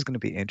 I knew it was going to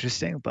be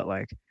interesting, but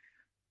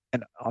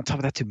and on top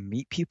of that, to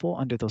meet people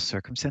under those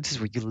circumstances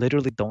where you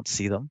literally don't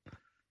see them,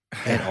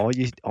 and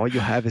all you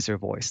have is their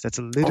voice. That's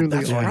literally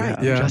that's all you right.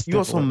 have. Yeah. Just You their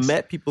also voice.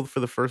 met people for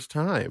the first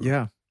time.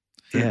 Yeah.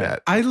 through Yeah.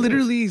 that. I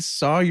literally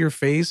saw your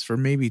face for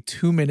maybe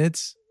 2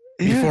 minutes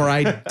before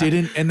I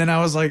didn't. And then I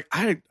was like,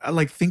 I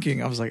like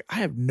thinking, I was like, I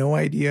have no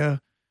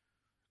idea.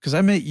 Because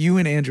I met you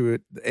and Andrew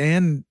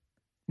and,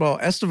 well,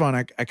 Estevan,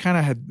 I kind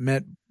of had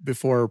met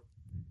before,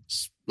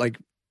 like,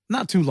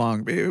 not too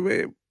long.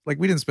 Like,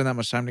 we didn't spend that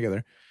much time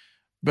together.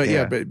 But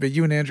yeah, but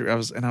you and Andrew, I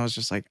was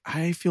just like,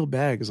 I feel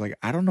bad because like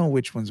I don't know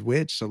which one's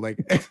which. So like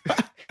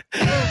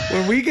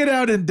when we get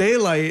out in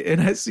daylight and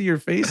I see your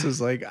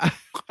faces, like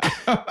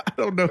I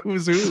don't know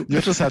who's who. You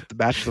just have to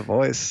match the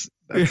voice.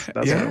 That's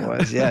what it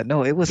was. Yeah,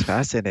 no, it was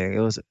fascinating. It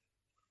was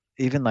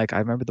even like I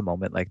remember the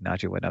moment like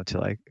Najee went out to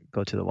like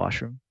go to the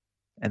washroom,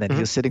 and then he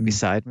was sitting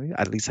beside me.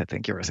 At least I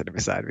think you were sitting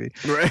beside me.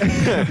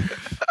 Right.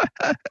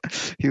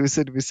 He was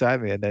sitting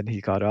beside me, and then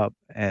he got up,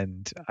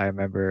 and I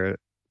remember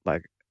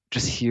like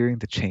just hearing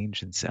the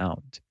change in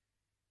sound.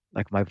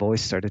 Like my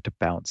voice started to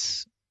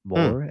bounce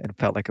more and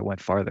felt like it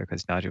went farther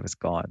because Najee was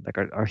gone. Like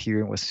our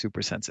hearing was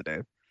super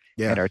sensitive.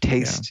 Yeah. And our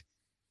taste,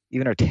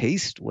 even our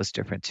taste was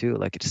different too.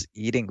 Like just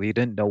eating, we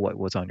didn't know what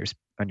was on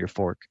your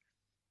fork.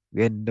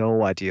 We had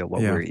no idea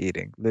what we were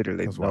eating.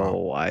 Literally That's no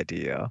wild.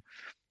 idea.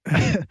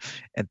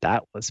 And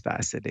that was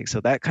fascinating.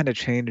 So that kind of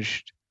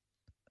changed,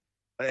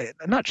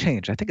 not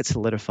changed. I think it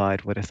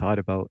solidified what I thought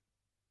about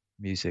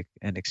music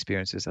and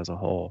experiences as a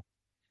whole.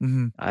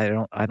 Mm-hmm.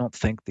 I don't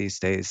think these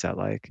days that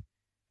like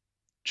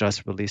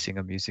just releasing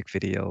a music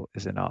video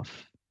is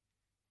enough.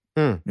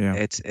 Yeah.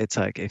 It's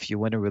like if you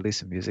want to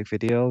release a music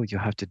video, you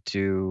have to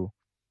do,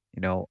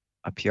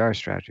 a PR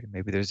strategy.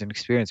 Maybe there's an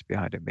experience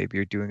behind it. Maybe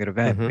you're doing an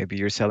event. Maybe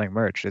you're selling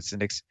merch. It's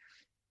an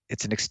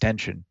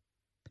extension.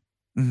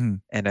 Mm-hmm.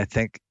 And I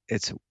think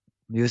it's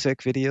music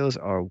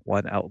videos are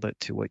one outlet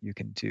to what you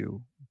can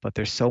do, but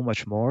there's so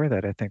much more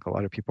that I think a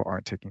lot of people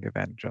aren't taking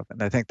advantage of.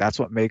 And I think that's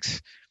what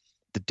makes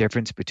the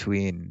difference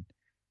between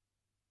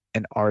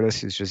an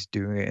artist who's just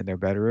doing it in their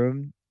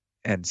bedroom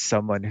and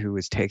someone who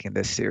is taking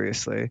this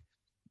seriously.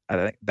 I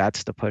think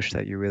that's the push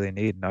that you really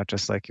need, not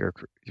just like your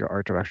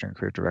art direction and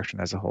creative direction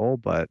as a whole,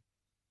 but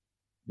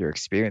your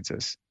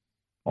experiences,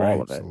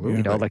 all of it.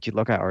 Absolutely. Like you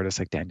look at artists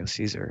like Daniel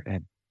Caesar,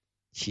 and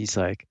he's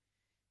like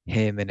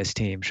him and his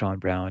team, Sean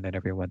Brown and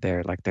everyone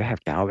there, like they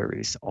have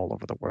galleries all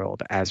over the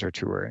world as they're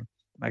touring.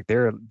 Like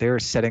they're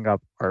setting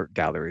up art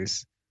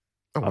galleries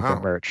of their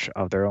merch,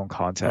 of their own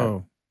content.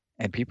 Oh,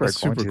 And people are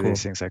that's going super to cool.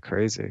 these things like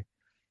crazy.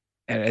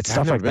 And it's I've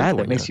stuff never like been to that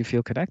one makes yet. you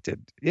feel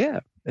connected. Yeah,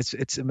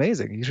 it's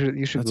amazing. You should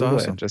That's Google it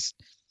awesome. and just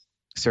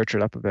search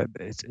it up a bit.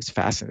 It's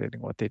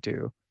fascinating what they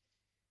do.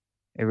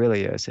 It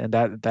really is, and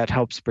that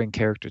helps bring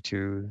character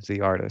to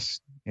the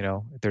artist.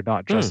 They're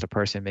not just a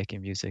person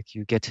making music.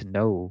 You get to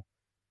know.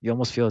 You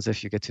almost feel as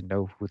if you get to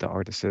know who the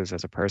artist is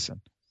as a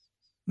person.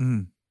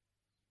 Mm.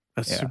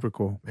 That's Yeah. super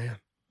cool. Man,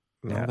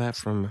 and Yeah. all that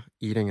from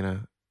eating in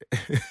a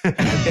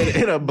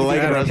in a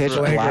blank Yeah, Pitch restaurant.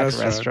 blank Black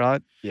restaurant.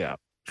 restaurant. Yeah,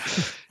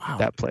 Wow.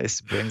 that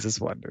place brings us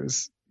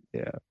wonders.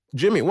 Yeah.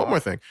 Jimmy, one more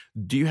thing.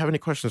 Do you have any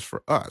questions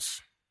for us?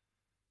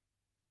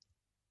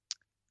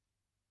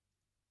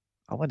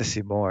 I want to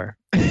see more.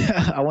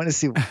 I want to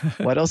see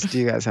what else do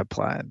you guys have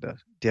planned? Do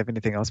you have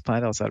anything else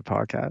planned outside of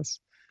podcasts?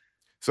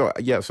 So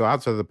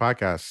outside of the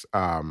podcast,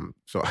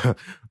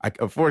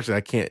 unfortunately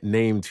I can't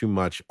name too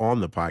much on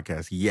the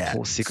podcast yet.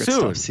 Cool, secret soon,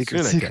 stuff,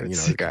 secret- soon I can.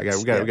 secrets,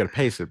 We got to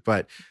pace it,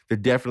 but there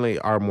definitely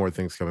are more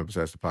things coming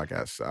besides the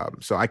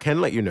podcast. So I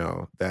can let you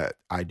know that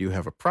I do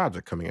have a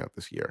project coming out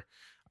this year.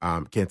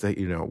 Can't tell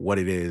you what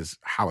it is,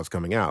 how it's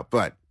coming out,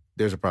 but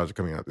there's a project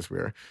coming out this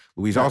year.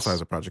 Louise Nice. also has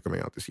a project coming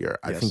out this year.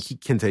 I Yes. think he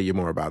can tell you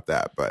more about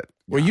that, but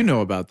Well, you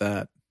know about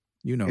that.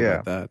 You know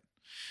Yeah. about that.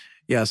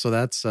 Yeah, so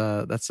that's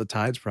the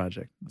Tides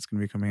project that's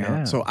going to be coming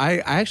Yeah. out. So I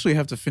actually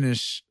have to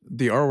finish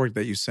the artwork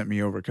that you sent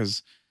me over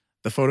because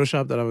the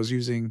Photoshop that I was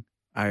using,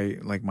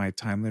 my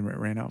time limit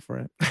ran out for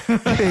it.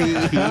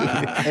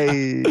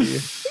 Hey.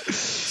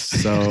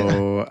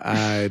 So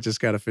I just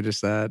got to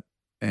finish that,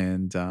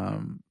 and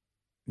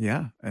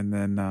and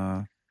then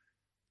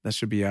that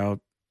should be out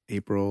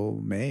April,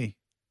 May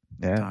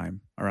Yeah.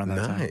 time around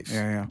that time. Nice.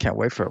 Yeah. Can't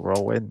wait for it.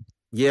 Roll in.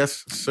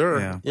 Yes, sir.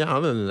 Yeah. Yeah.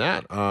 Other than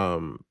that,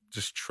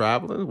 just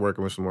traveling,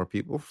 working with some more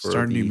people for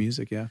Starting new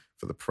music. Yeah.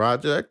 for the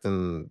project,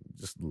 and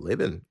just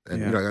living.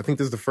 And Yeah. I think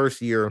this is the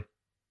first year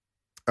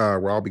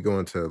where I'll be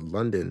going to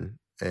London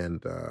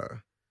and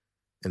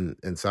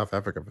South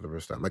Africa for the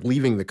first time. Like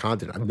leaving the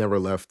continent. I've never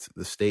left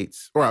the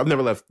States, or I've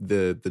never left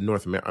the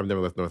North America. I've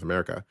never left North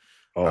America.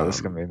 Oh, this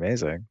is gonna be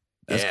amazing.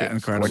 That's Yeah,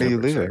 incredible. When are you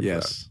super excited leaving? for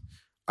Yes.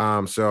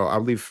 that. So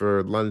I'll leave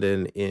for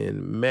London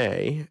in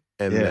May,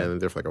 and Yeah. then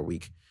there for like a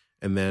week,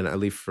 and then I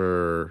leave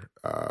for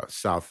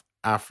South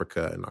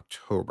Africa in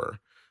October.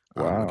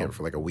 Wow. Again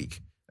for like a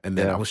week. And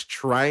then Yeah. I was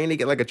trying to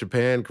get like a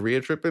Japan,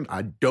 Korea trip in.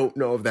 I don't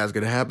know if that's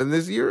going to happen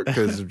this year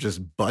because of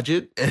just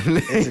budget and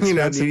It's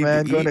expensive, needing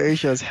man. to Going to eat.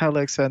 Asia is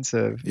hella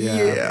expensive.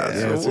 Yeah,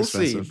 so it's we'll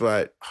see. expensive.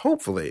 But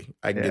hopefully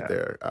I can Yeah. get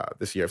there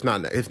this year. If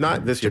not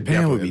this year,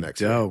 Japan would definitely be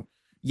next year. dope.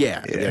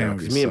 Yeah, Yeah, yeah. it would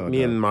 'Cause be me, so and, me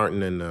dope. and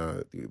Martin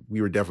and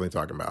we were definitely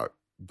talking about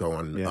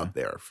going Yeah. up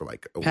there for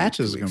like a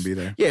Patches week, is 2 going to weeks.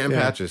 be there. Yeah, and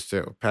Patches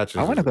too. Patches.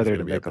 I want to is go there to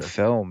gonna be make up a there.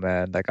 film,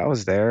 man. Like I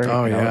was there.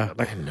 Oh, you know, yeah.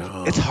 Like I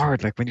know. it's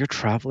hard. Like when you're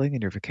traveling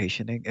and you're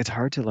vacationing, it's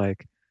hard to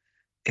like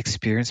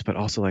experience, but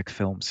also like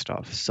film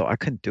stuff. So I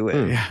couldn't do it.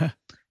 Mm. Yeah.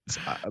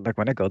 Like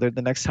when I go there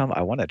the next time,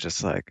 I want to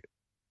just like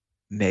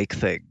make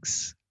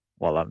things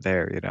while I'm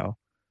there. You know,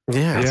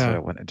 Yeah, that's Yeah. what I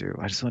want to do.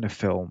 I just want to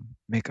film,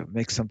 make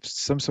some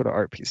sort of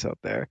art piece out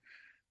there.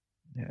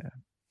 Yeah.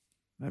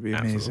 That'd be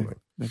amazing. absolutely.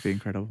 That'd be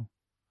incredible.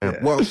 Yeah.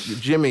 Yeah. Well,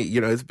 Jimmy,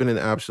 it's been an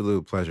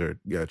absolute pleasure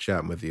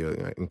chatting with you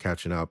and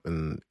catching up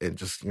and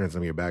just hearing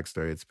some of your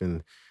backstory. It's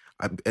been,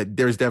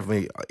 there's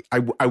definitely,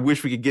 I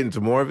wish we could get into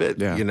more of it.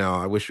 Yeah.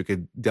 I wish we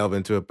could delve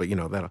into it, but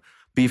that'll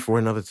be for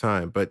another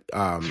time. But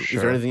is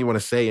Sure. there anything you want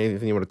to say,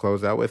 anything you want to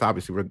close out with?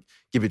 Obviously, we'll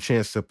give you a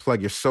chance to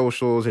plug your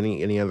socials,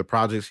 any other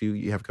projects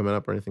you have coming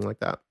up or anything like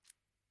that.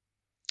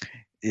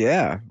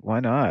 Yeah, why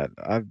not?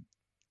 I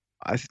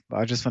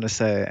just want to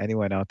say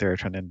anyone out there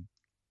trying to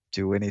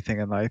do anything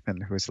in life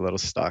and who's a little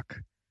stuck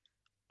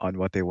on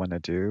what they want to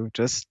do,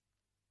 just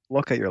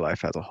look at your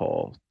life as a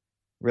whole.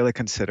 Really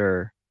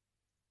consider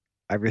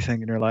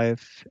everything in your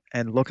life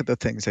and look at the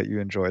things that you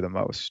enjoy the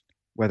most,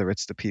 whether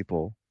it's the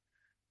people,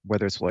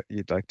 whether it's what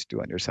you'd like to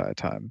do on your side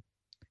time.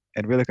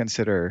 And really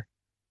consider,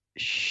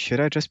 should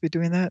I just be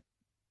doing that?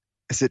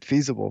 Is it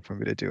feasible for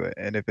me to do it?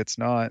 And if it's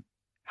not,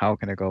 how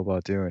can I go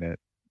about doing it?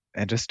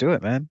 And just do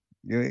it, man.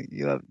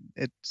 You have,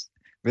 it's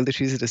really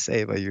cheesy to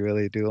say, but you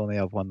really do only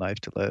have one life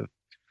to live.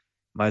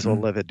 Might as well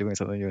live it doing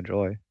something you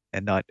enjoy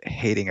and not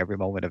hating every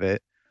moment of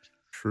it.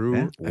 True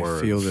Yeah.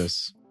 words. I feel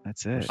this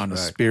That's it. on a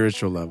Respect.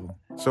 spiritual level.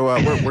 So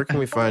where can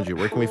we find you?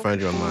 Where can we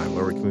find you online?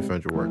 Where can we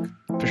find your work?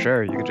 For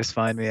sure. You can just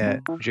find me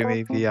at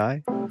Jimmy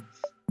VI.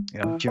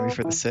 Jimmy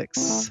for the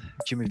 6,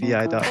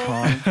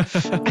 jimmyvi.com.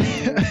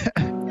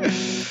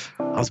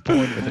 I was born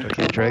with it,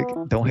 okay, Drake?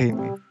 Don't hate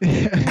me.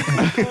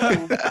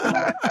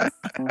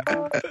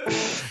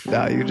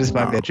 No, you can just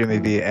find me at Jimmy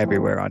V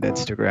everywhere on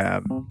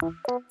Instagram,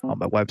 on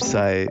my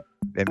website,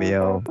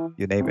 Vimeo,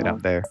 you name it, I'm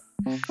there.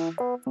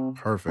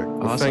 Perfect.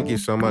 Well, Awesome. thank you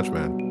so much,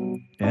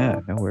 man. Yeah,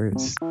 no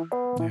worries.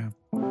 Yeah.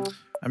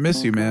 I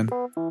miss you, man.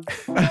 Oh,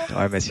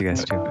 I miss you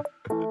guys too.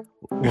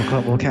 We'll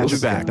catch We'll you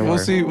be back. back. Don't We'll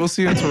worry.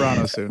 see you in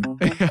Toronto soon.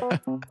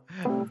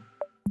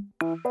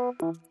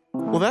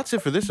 Well, that's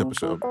it for this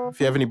episode. If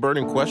you have any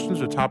burning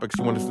questions or topics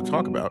you want us to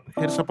talk about,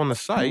 hit us up on the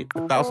site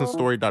at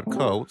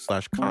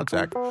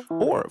thousandstory.co/contact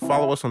or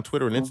follow us on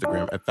Twitter and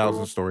Instagram at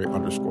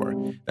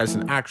thousandstory_. That's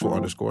an actual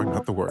underscore,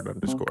 not the word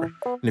underscore.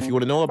 And if you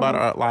want to know about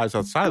our lives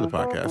outside of the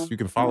podcast, you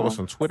can follow us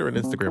on Twitter and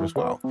Instagram as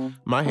well.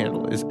 My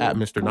handle is at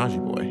Mr. Najee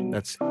Boy.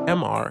 That's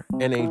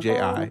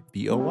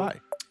MrNajiBoy.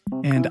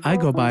 And I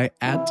go by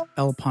at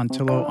El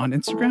Pontillo on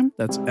Instagram.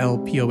 That's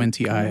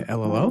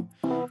LPONTILLO.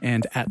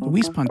 And at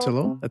Luis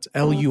Pontillo. That's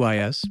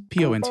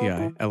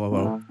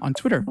LUISPONTILLO on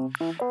Twitter.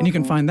 And you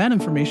can find that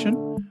information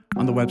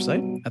on the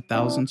website at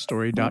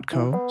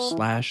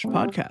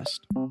thousandstory.co/podcast.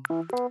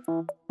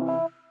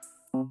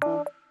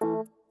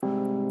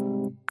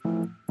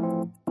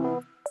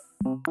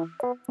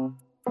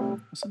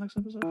 What's the next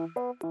episode?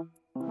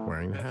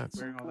 Wearing the hats.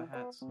 Wearing all the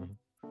hats.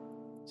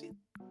 See,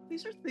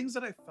 these are things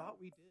that I thought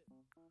we did.